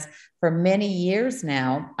because for many years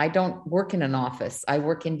now, I don't work in an office. I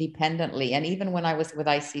work independently. And even when I was with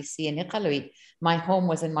ICC in Iqaluit, my home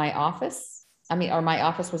was in my office. Or my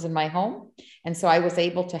office was in my home. And so I was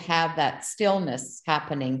able to have that stillness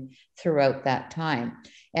happening throughout that time.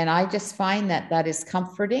 And I just find that that is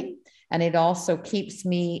comforting. And it also keeps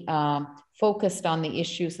me focused on the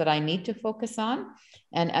issues that I need to focus on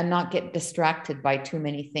and not get distracted by too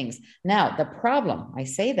many things. Now, the problem, I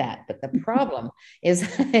say that, but the problem is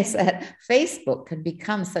that Facebook can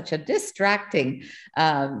become such a distracting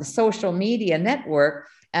social media network.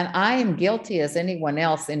 And I am guilty as anyone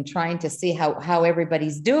else in trying to see how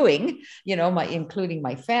everybody's doing, you know, including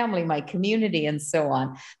my family, my community, and so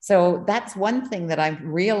on. So that's one thing that I'm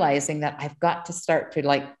realizing, that I've got to start to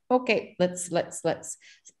like, okay, let's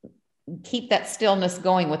keep that stillness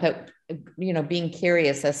going without, you know, being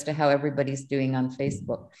curious as to how everybody's doing on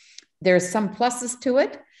Facebook. There's some pluses to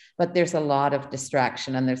it, but there's a lot of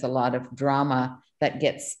distraction and there's a lot of drama that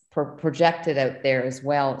gets projected out there as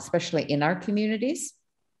well, especially in our communities,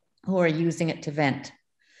 who are using it to vent.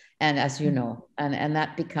 And as you know, and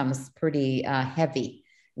that becomes pretty heavy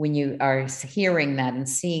when you are hearing that and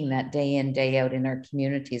seeing that day in, day out in our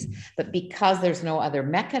communities. But because there's no other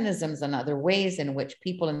mechanisms and other ways in which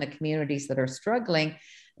people in the communities that are struggling,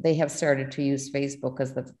 they have started to use Facebook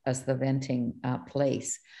as the venting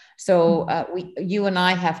place. So you and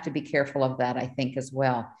I have to be careful of that, I think, as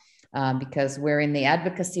well, because we're in the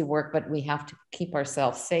advocacy work, but we have to keep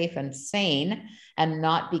ourselves safe and sane and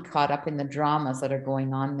not be caught up in the dramas that are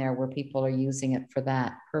going on there where people are using it for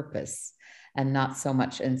that purpose and not so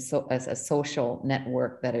much as a social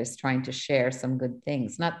network that is trying to share some good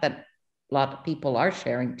things. Not that a lot of people are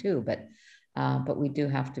sharing too, but we do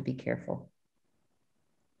have to be careful.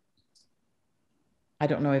 I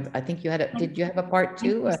don't know if, I think you had did you have a part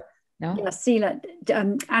two? No? Yes, Sheila.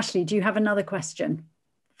 Ashley, do you have another question?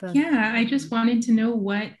 Yeah, I just wanted to know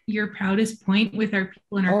what your proudest point with our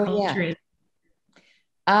people and our culture is.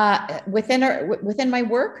 Within my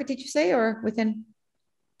work, did you say, or within?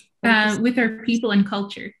 With our people and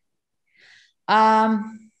culture. Well,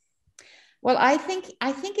 I think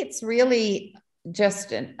it's really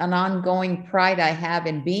just an ongoing pride I have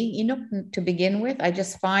in being Inuk to begin with. I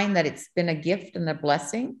just find that it's been a gift and a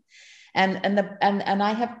blessing. And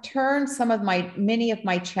I have turned many of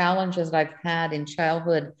my challenges that I've had in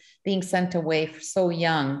childhood, being sent away so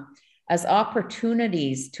young, as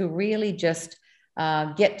opportunities to really just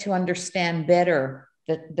get to understand better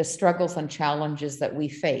the struggles and challenges that we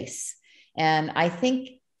face. And I think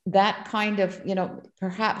that kind of,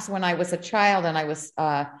 perhaps when I was a child and I was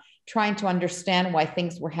trying to understand why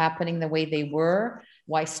things were happening the way they were,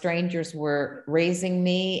 why strangers were raising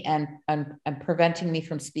me and preventing me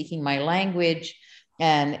from speaking my language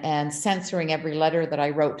and censoring every letter that I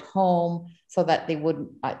wrote home so that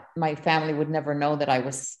my family would never know that I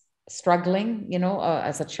was struggling,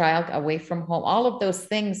 as a child away from home. All of those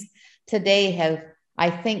things today have, I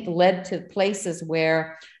think, led to places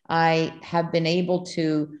where I have been able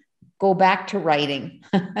to go back to writing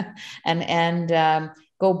and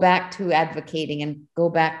go back to advocating and go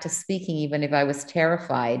back to speaking, even if I was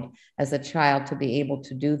terrified as a child to be able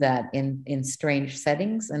to do that in strange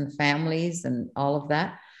settings and families and all of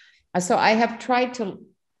that. So I have tried to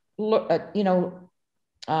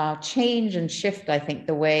change and shift, I think,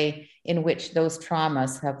 the way in which those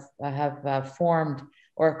traumas have formed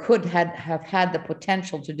or could have had the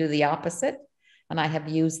potential to do the opposite. And I have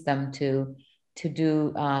used them to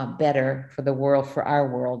do better for the world, for our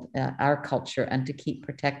world, our culture, and to keep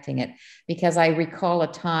protecting it. Because I recall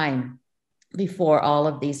a time before all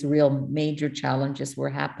of these real major challenges were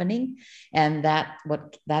happening. And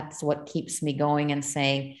that's what keeps me going and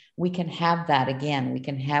saying, we can have that again. We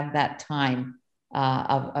can have that time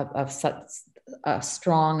of such a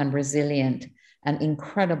strong and resilient and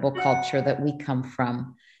incredible culture that we come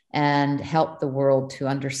from, and help the world to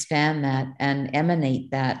understand that and emanate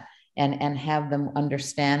that. And have them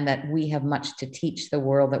understand that we have much to teach the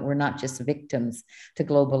world, that we're not just victims to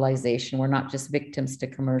globalization, we're not just victims to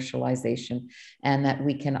commercialization, and that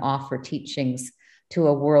we can offer teachings to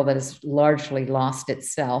a world that has largely lost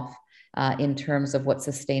itself in terms of what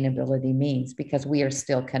sustainability means, because we are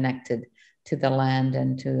still connected to the land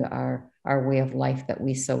and to our way of life that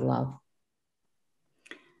we so love.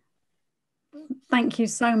 Thank you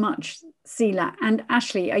so much, Sheila. And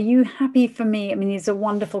Ashley, are you happy for me? I mean, these are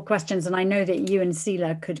wonderful questions, and I know that you and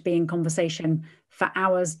Sheila could be in conversation for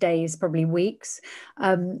hours, days, probably weeks.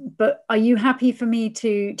 But are you happy for me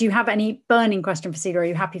do you have any burning question for Sheila? Or are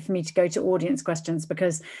you happy for me to go to audience questions?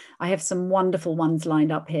 Because I have some wonderful ones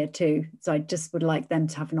lined up here too. So I just would like them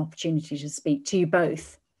to have an opportunity to speak to you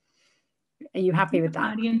both. Are you happy with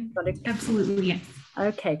that? Absolutely, yes.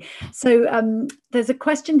 Okay, so there's a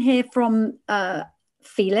question here from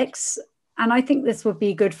Felix, and I think this would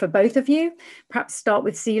be good for both of you. Perhaps start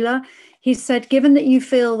with Sheila. He said, given that you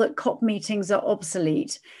feel that COP meetings are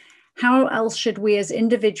obsolete, how else should we as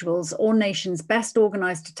individuals or nations best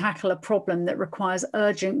organize to tackle a problem that requires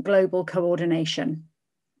urgent global coordination?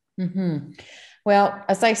 Mm-hmm. Well,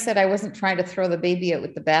 as I said, I wasn't trying to throw the baby out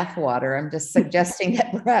with the bathwater. I'm just suggesting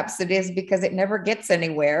that perhaps it is because it never gets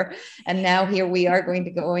anywhere. And now here we are going to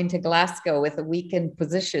go into Glasgow with weakened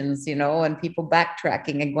positions, and people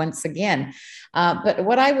backtracking once again. But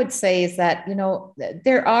what I would say is that,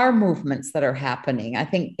 there are movements that are happening. I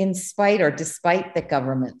think in spite or despite the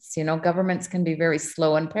governments, governments can be very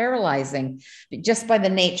slow and paralyzing just by the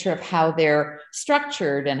nature of how they're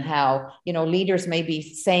structured and how, leaders may be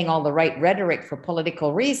saying all the right rhetoric for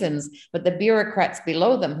political reasons, but the bureaucrats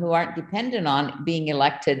below them who aren't dependent on being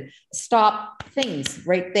elected stop things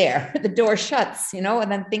right there. The door shuts, and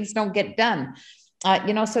then things don't get done.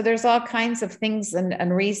 so there's all kinds of things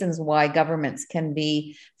and reasons why governments can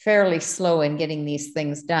be fairly slow in getting these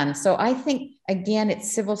things done. So I think, again,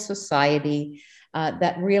 it's civil society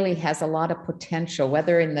that really has a lot of potential,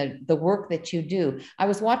 whether in the work that you do. I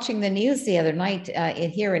was watching the news the other night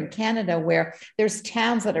here in Canada, where there's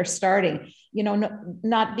towns that are starting,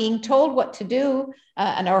 not being told what to do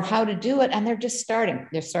or how to do it. And they're just starting.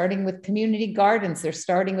 They're starting with community gardens. They're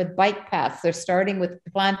starting with bike paths. They're starting with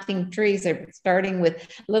planting trees. They're starting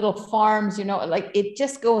with little farms, like it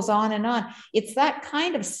just goes on and on. It's that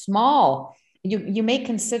kind of small. You may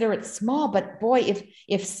consider it small, but boy,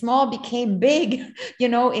 if small became big,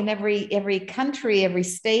 in every country, every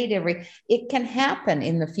state, it can happen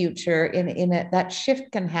in the future. That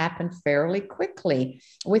shift can happen fairly quickly,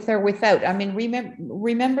 with or without. I mean,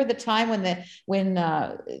 remember the time when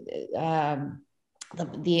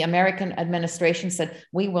the American administration said,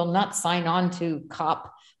 we will not sign on to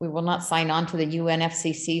COP. We will not sign on to the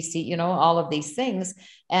UNFCCC, all of these things.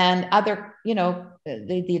 And other,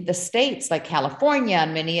 the states like California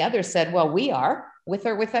and many others said, well, we are, with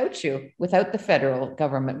or without you, without the federal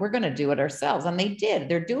government, we're going to do it ourselves. And they did,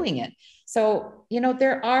 they're doing it. So,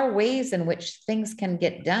 there are ways in which things can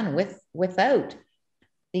get done without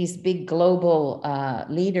these big global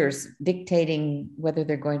leaders dictating whether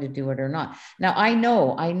they're going to do it or not. Now, I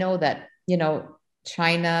know that,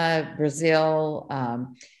 China, Brazil,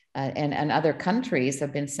 and other countries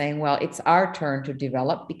have been saying, well, it's our turn to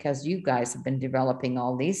develop because you guys have been developing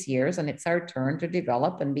all these years, and it's our turn to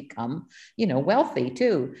develop and become, wealthy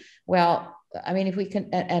too. Well, I mean, if we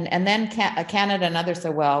can, and then Canada and others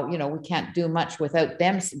say, well, we can't do much without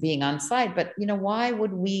them being on side. But, why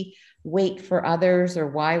would we wait for others, or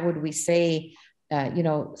why would we say,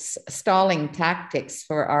 stalling tactics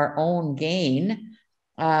for our own gain,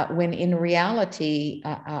 when in reality,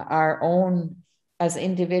 our own, as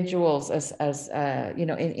individuals, as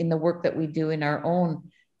in the work that we do in our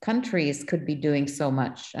own countries, could be doing so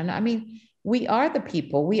much. And I mean, we are the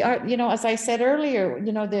people. We are, as I said earlier,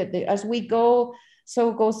 as we go,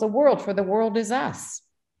 so goes the world. For the world is us.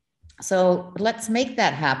 So let's make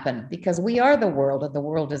that happen, because we are the world, and the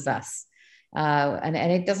world is us. And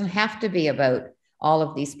it doesn't have to be about all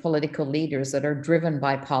of these political leaders that are driven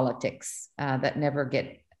by politics that never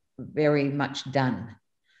get very much done.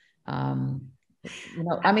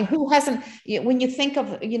 I mean, who hasn't, when you think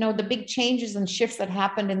of, the big changes and shifts that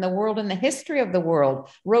happened in the world, in the history of the world,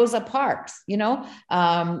 Rosa Parks, and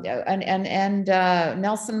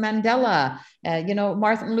Nelson Mandela,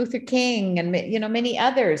 Martin Luther King, and, many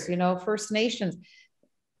others, First Nations,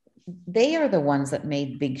 they are the ones that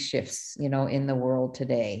made big shifts, in the world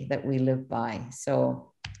today that we live by.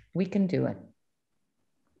 So we can do it.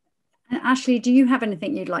 And Ashley, do you have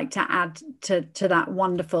anything you'd like to add to that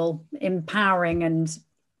wonderful, empowering and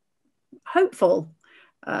hopeful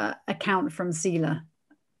account from Sheila?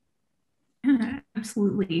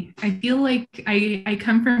 Absolutely. I feel like I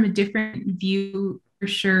come from a different view, for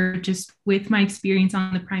sure, just with my experience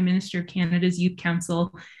on the Prime Minister of Canada's Youth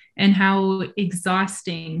Council and how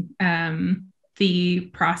exhausting the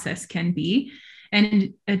process can be. And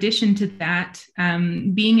in addition to that,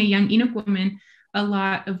 being a young Inuk woman, a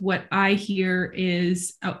lot of what I hear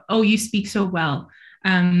is, oh, you speak so well.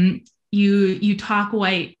 You talk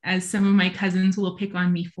white, as some of my cousins will pick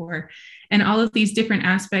on me for. And all of these different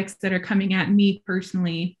aspects that are coming at me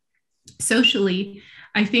personally, socially,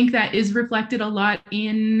 I think that is reflected a lot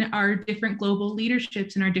in our different global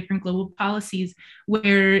leaderships and our different global policies,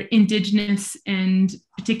 where Indigenous and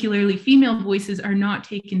particularly female voices are not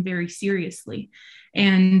taken very seriously.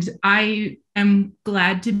 And I am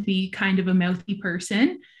glad to be kind of a mouthy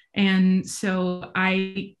person. And so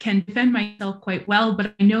I can defend myself quite well,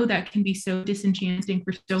 but I know that can be so disenchanting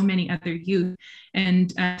for so many other youth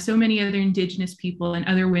and so many other Indigenous people and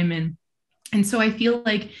other women. And so I feel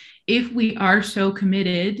like if we are so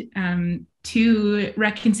committed to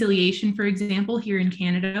reconciliation, for example, here in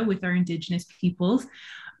Canada with our Indigenous peoples,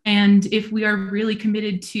 and if we are really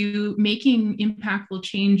committed to making impactful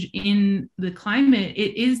change in the climate,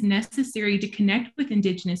 it is necessary to connect with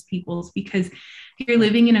Indigenous peoples, because here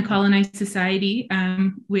living in a colonized society,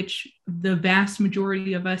 which the vast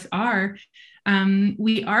majority of us are,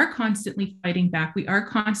 we are constantly fighting back. We are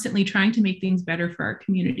constantly trying to make things better for our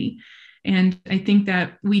community. And I think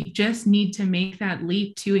that we just need to make that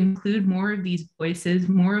leap to include more of these voices,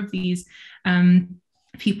 more of these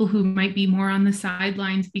people who might be more on the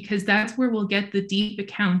sidelines, because that's where we'll get the deep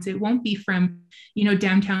accounts. It won't be from,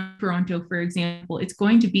 downtown Toronto, for example. It's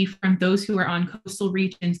going to be from those who are on coastal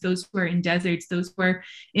regions, those who are in deserts, those who are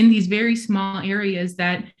in these very small areas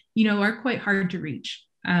that, are quite hard to reach.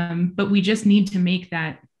 But we just need to make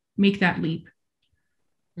that leap.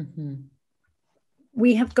 Mm-hmm.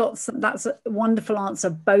 We have got some, that's a wonderful answer,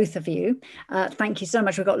 both of you. Thank you so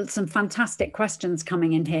much. We've got some fantastic questions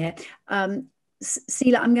coming in here.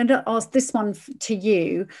 Sheila, I'm going to ask this one to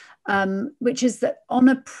you, which is that on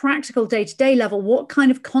a practical day-to-day level, what kind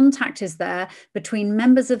of contact is there between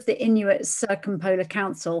members of the Inuit Circumpolar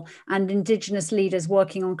Council and Indigenous leaders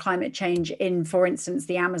working on climate change in, for instance,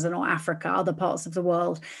 the Amazon or Africa, other parts of the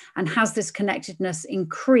world? And has this connectedness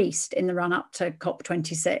increased in the run-up to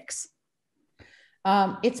COP26?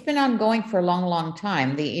 It's been ongoing for a long, long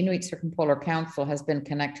time. The Inuit Circumpolar Council has been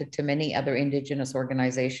connected to many other Indigenous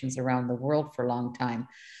organizations around the world for a long time.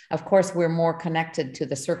 Of course, we're more connected to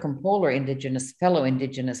the circumpolar fellow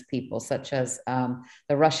Indigenous peoples, such as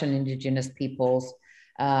the Russian Indigenous peoples,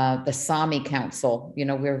 the Sami Council.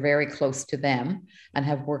 We're very close to them and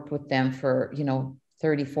have worked with them for,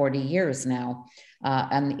 30, 40 years now,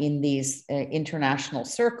 and in these international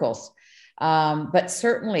circles. But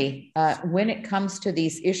certainly, when it comes to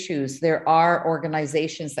these issues, there are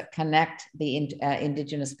organizations that connect the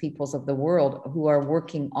Indigenous peoples of the world who are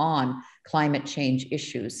working on climate change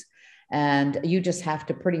issues. And you just have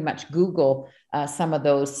to pretty much Google some of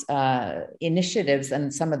those initiatives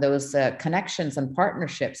and some of those connections and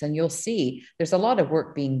partnerships, and you'll see there's a lot of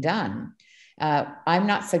work being done. I'm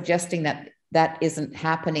not suggesting that isn't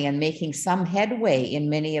happening and making some headway in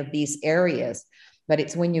many of these areas. But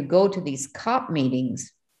it's when you go to these COP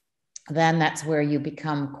meetings, then that's where you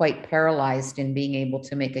become quite paralyzed in being able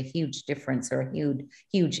to make a huge difference or a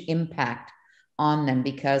huge impact on them,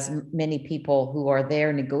 because many people who are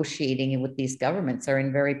there negotiating with these governments are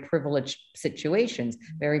in very privileged situations,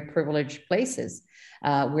 very privileged places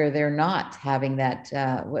where they're not having that,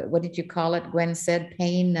 what did you call it? Gwen said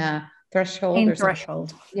pain threshold. Pain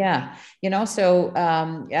threshold. Yeah, so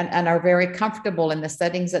and are very comfortable in the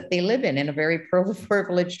settings that they live in a very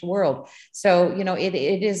privileged world. So it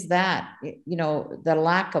is that the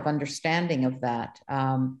lack of understanding of that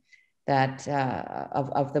of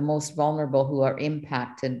the most vulnerable who are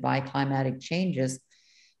impacted by climatic changes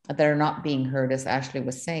that are not being heard. As Ashley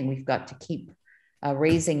was saying, we've got to keep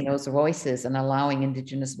raising those voices and allowing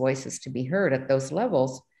Indigenous voices to be heard at those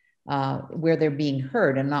levels. Where they're being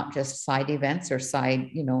heard, and not just side events or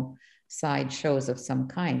side shows of some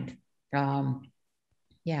kind.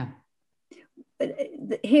 Yeah.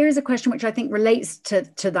 Here is a question which I think relates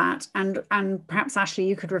to that, and perhaps Ashley,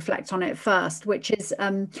 you could reflect on it first, which is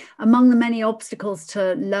among the many obstacles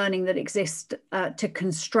to learning that exist to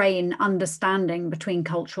constrain understanding between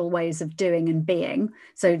cultural ways of doing and being.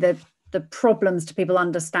 So the problems to people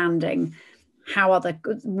understanding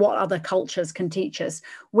what other cultures can teach us.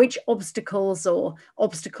 Which obstacle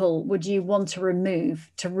would you want to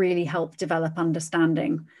remove to really help develop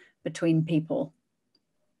understanding between people?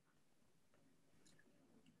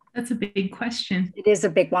 That's a big question. It is a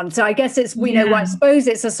big one. So I guess it's, I suppose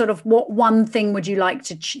it's a sort of, what one thing would you like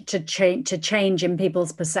to change in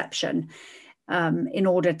people's perception in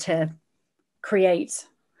order to create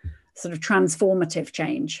sort of transformative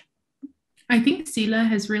change? I think Sheila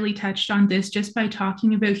has really touched on this just by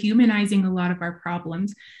talking about humanizing a lot of our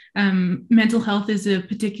problems. Mental health is a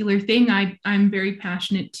particular thing I'm very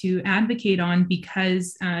passionate to advocate on,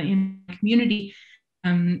 because in the community,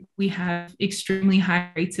 we have extremely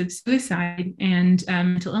high rates of suicide and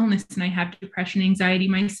mental illness. And I have depression, anxiety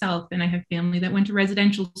myself, and I have family that went to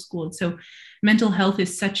residential school. So mental health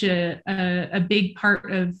is such a big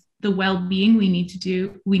part of the well-being we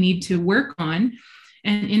need to work on.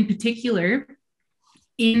 And in particular,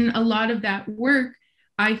 in a lot of that work,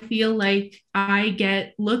 I feel like I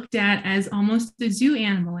get looked at as almost a zoo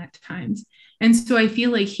animal at times. And so I feel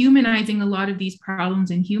like humanizing a lot of these problems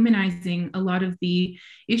and humanizing a lot of the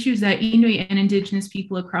issues that Inuit and Indigenous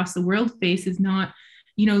people across the world face is not,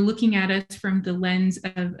 looking at us from the lens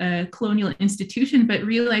of a colonial institution, but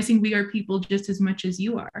realizing we are people just as much as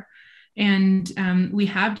you are. And we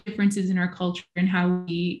have differences in our culture and how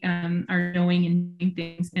we are knowing and doing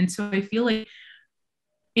things. And so I feel like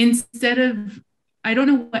instead of, I don't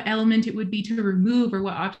know what element it would be to remove or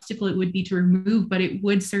what obstacle it would be to remove, but it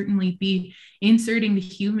would certainly be inserting the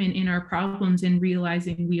human in our problems and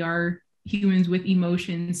realizing we are humans with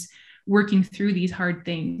emotions working through these hard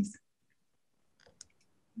things.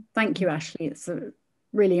 Thank you, Ashley. It's a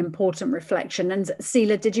really important reflection. And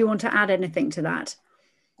Sheila, did you want to add anything to that?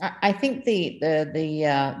 I think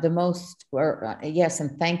the most, yes,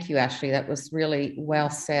 and thank you, Ashley. That was really well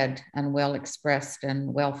said and well expressed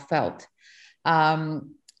and well felt.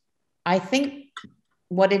 I think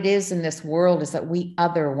what it is in this world is that we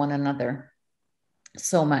other one another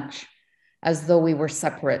so much, as though we were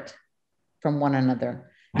separate from one another.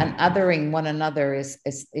 And othering one another is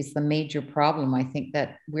the major problem I think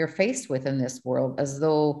that we're faced with in this world, as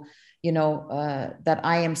though, that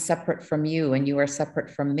I am separate from you and you are separate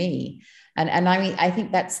from me. And I mean, I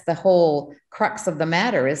think that's the whole crux of the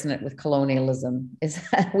matter, isn't it, with colonialism, is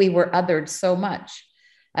that we were othered so much,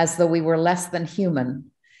 as though we were less than human.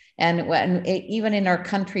 And even in our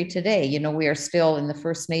country today, we are still in the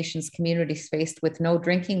First Nations communities faced with no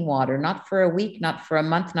drinking water, not for a week, not for a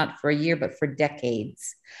month, not for a year, but for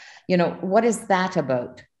decades. What is that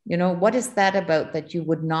about? What is that about, that you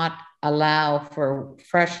would not allow for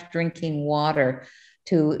fresh drinking water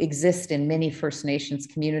to exist in many First Nations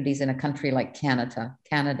communities in a country like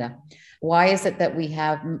Canada? Why is it that we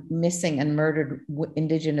have missing and murdered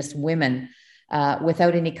Indigenous women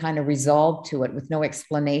without any kind of resolve to it, with no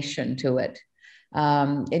explanation to it?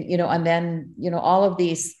 And then, all of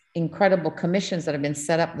these incredible commissions that have been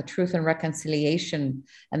set up, the Truth and Reconciliation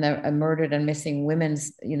and the murdered and missing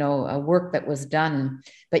women's, work that was done,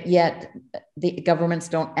 but yet the governments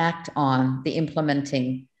don't act on the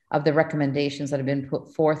implementing of the recommendations that have been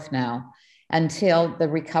put forth now, until the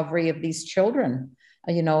recovery of these children,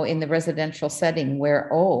 in the residential setting, where,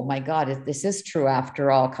 oh my God, this is true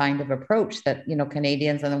after all kind of approach that,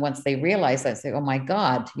 Canadians, and then once they realize that, say, oh my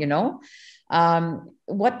God,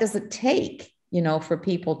 what does it take, for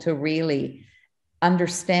people to really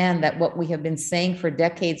understand that what we have been saying for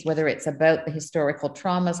decades, whether it's about the historical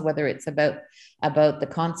traumas, whether it's about the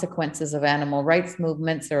consequences of animal rights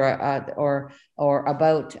movements, or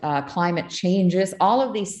about climate changes, all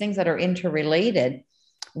of these things that are interrelated.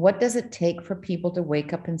 What does it take for people to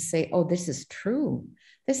wake up and say, oh, this is true.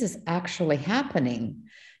 This is actually happening.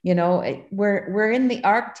 We're in the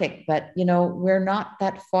Arctic, but, we're not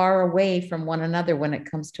that far away from one another when it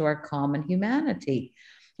comes to our common humanity.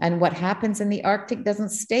 And what happens in the Arctic doesn't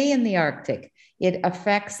stay in the Arctic. It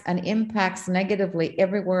affects and impacts negatively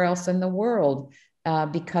everywhere else in the world,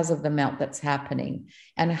 because of the melt that's happening.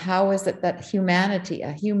 And how is it that humanity,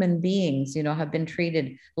 human beings, have been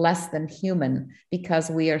treated less than human because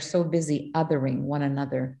we are so busy othering one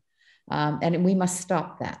another? And we must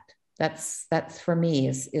stop that. That's for me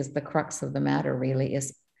is the crux of the matter, really,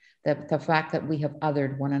 is the fact that we have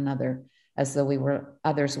othered one another as though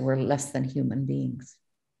others were less than human beings.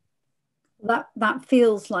 That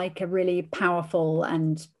feels like a really powerful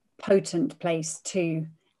and potent place to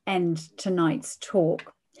end tonight's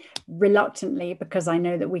talk, reluctantly, because I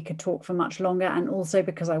know that we could talk for much longer, and also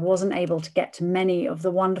because I wasn't able to get to many of the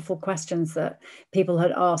wonderful questions that people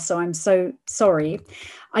had asked, so I'm so sorry.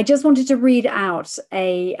 I just wanted to read out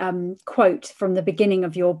a quote from the beginning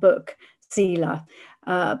of your book, Sheila,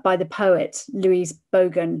 by the poet Louise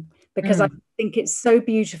Bogan, because I think it's so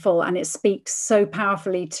beautiful and it speaks so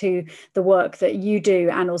powerfully to the work that you do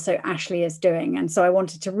and also Ashley is doing. And so I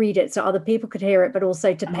wanted to read it so other people could hear it, but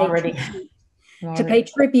also to pay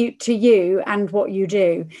tribute to you and what you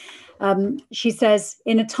do. She says,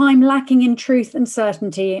 in a time lacking in truth and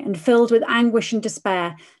certainty and filled with anguish and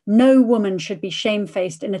despair, no woman should be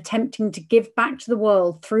shamefaced in attempting to give back to the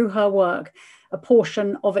world through her work a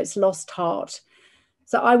portion of its lost heart.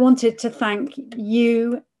 So I wanted to thank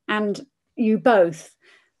you and you both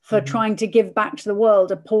for trying to give back to the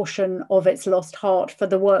world a portion of its lost heart, for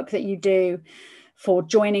the work that you do, for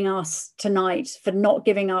joining us tonight, for not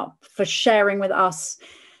giving up, for sharing with us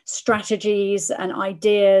strategies and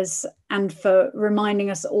ideas, and for reminding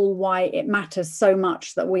us all why it matters so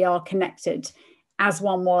much that we are connected as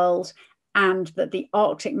one world, and that the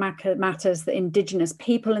Arctic matters, the Indigenous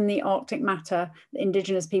people in the Arctic matter, the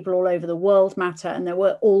Indigenous people all over the world matter, and that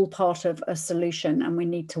we're all part of a solution and we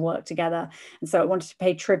need to work together. And so I wanted to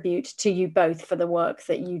pay tribute to you both for the work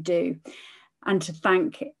that you do, and to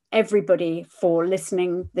thank everybody for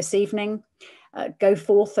listening this evening. Go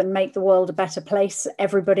forth and make the world a better place,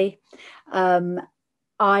 everybody.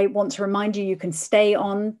 I want to remind you, you can stay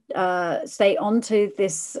on to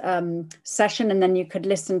this session, and then you could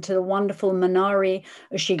listen to the wonderful Manari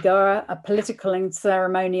Ushigura, a political and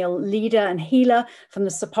ceremonial leader and healer from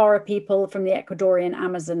the Sapara people from the Ecuadorian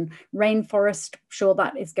Amazon rainforest. I'm sure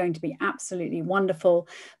that is going to be absolutely wonderful.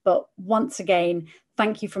 But once again,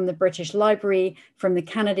 thank you from the British Library, from the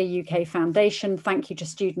Canada UK Foundation. Thank you to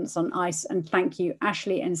Students on Ice, and thank you,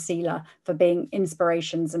 Ashley and Sheila, for being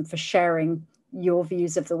inspirations and for sharing your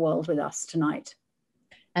views of the world with us tonight.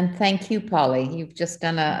 And thank you, Polly. You've just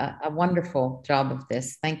done a wonderful job of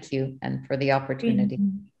this. Thank you, and for the opportunity.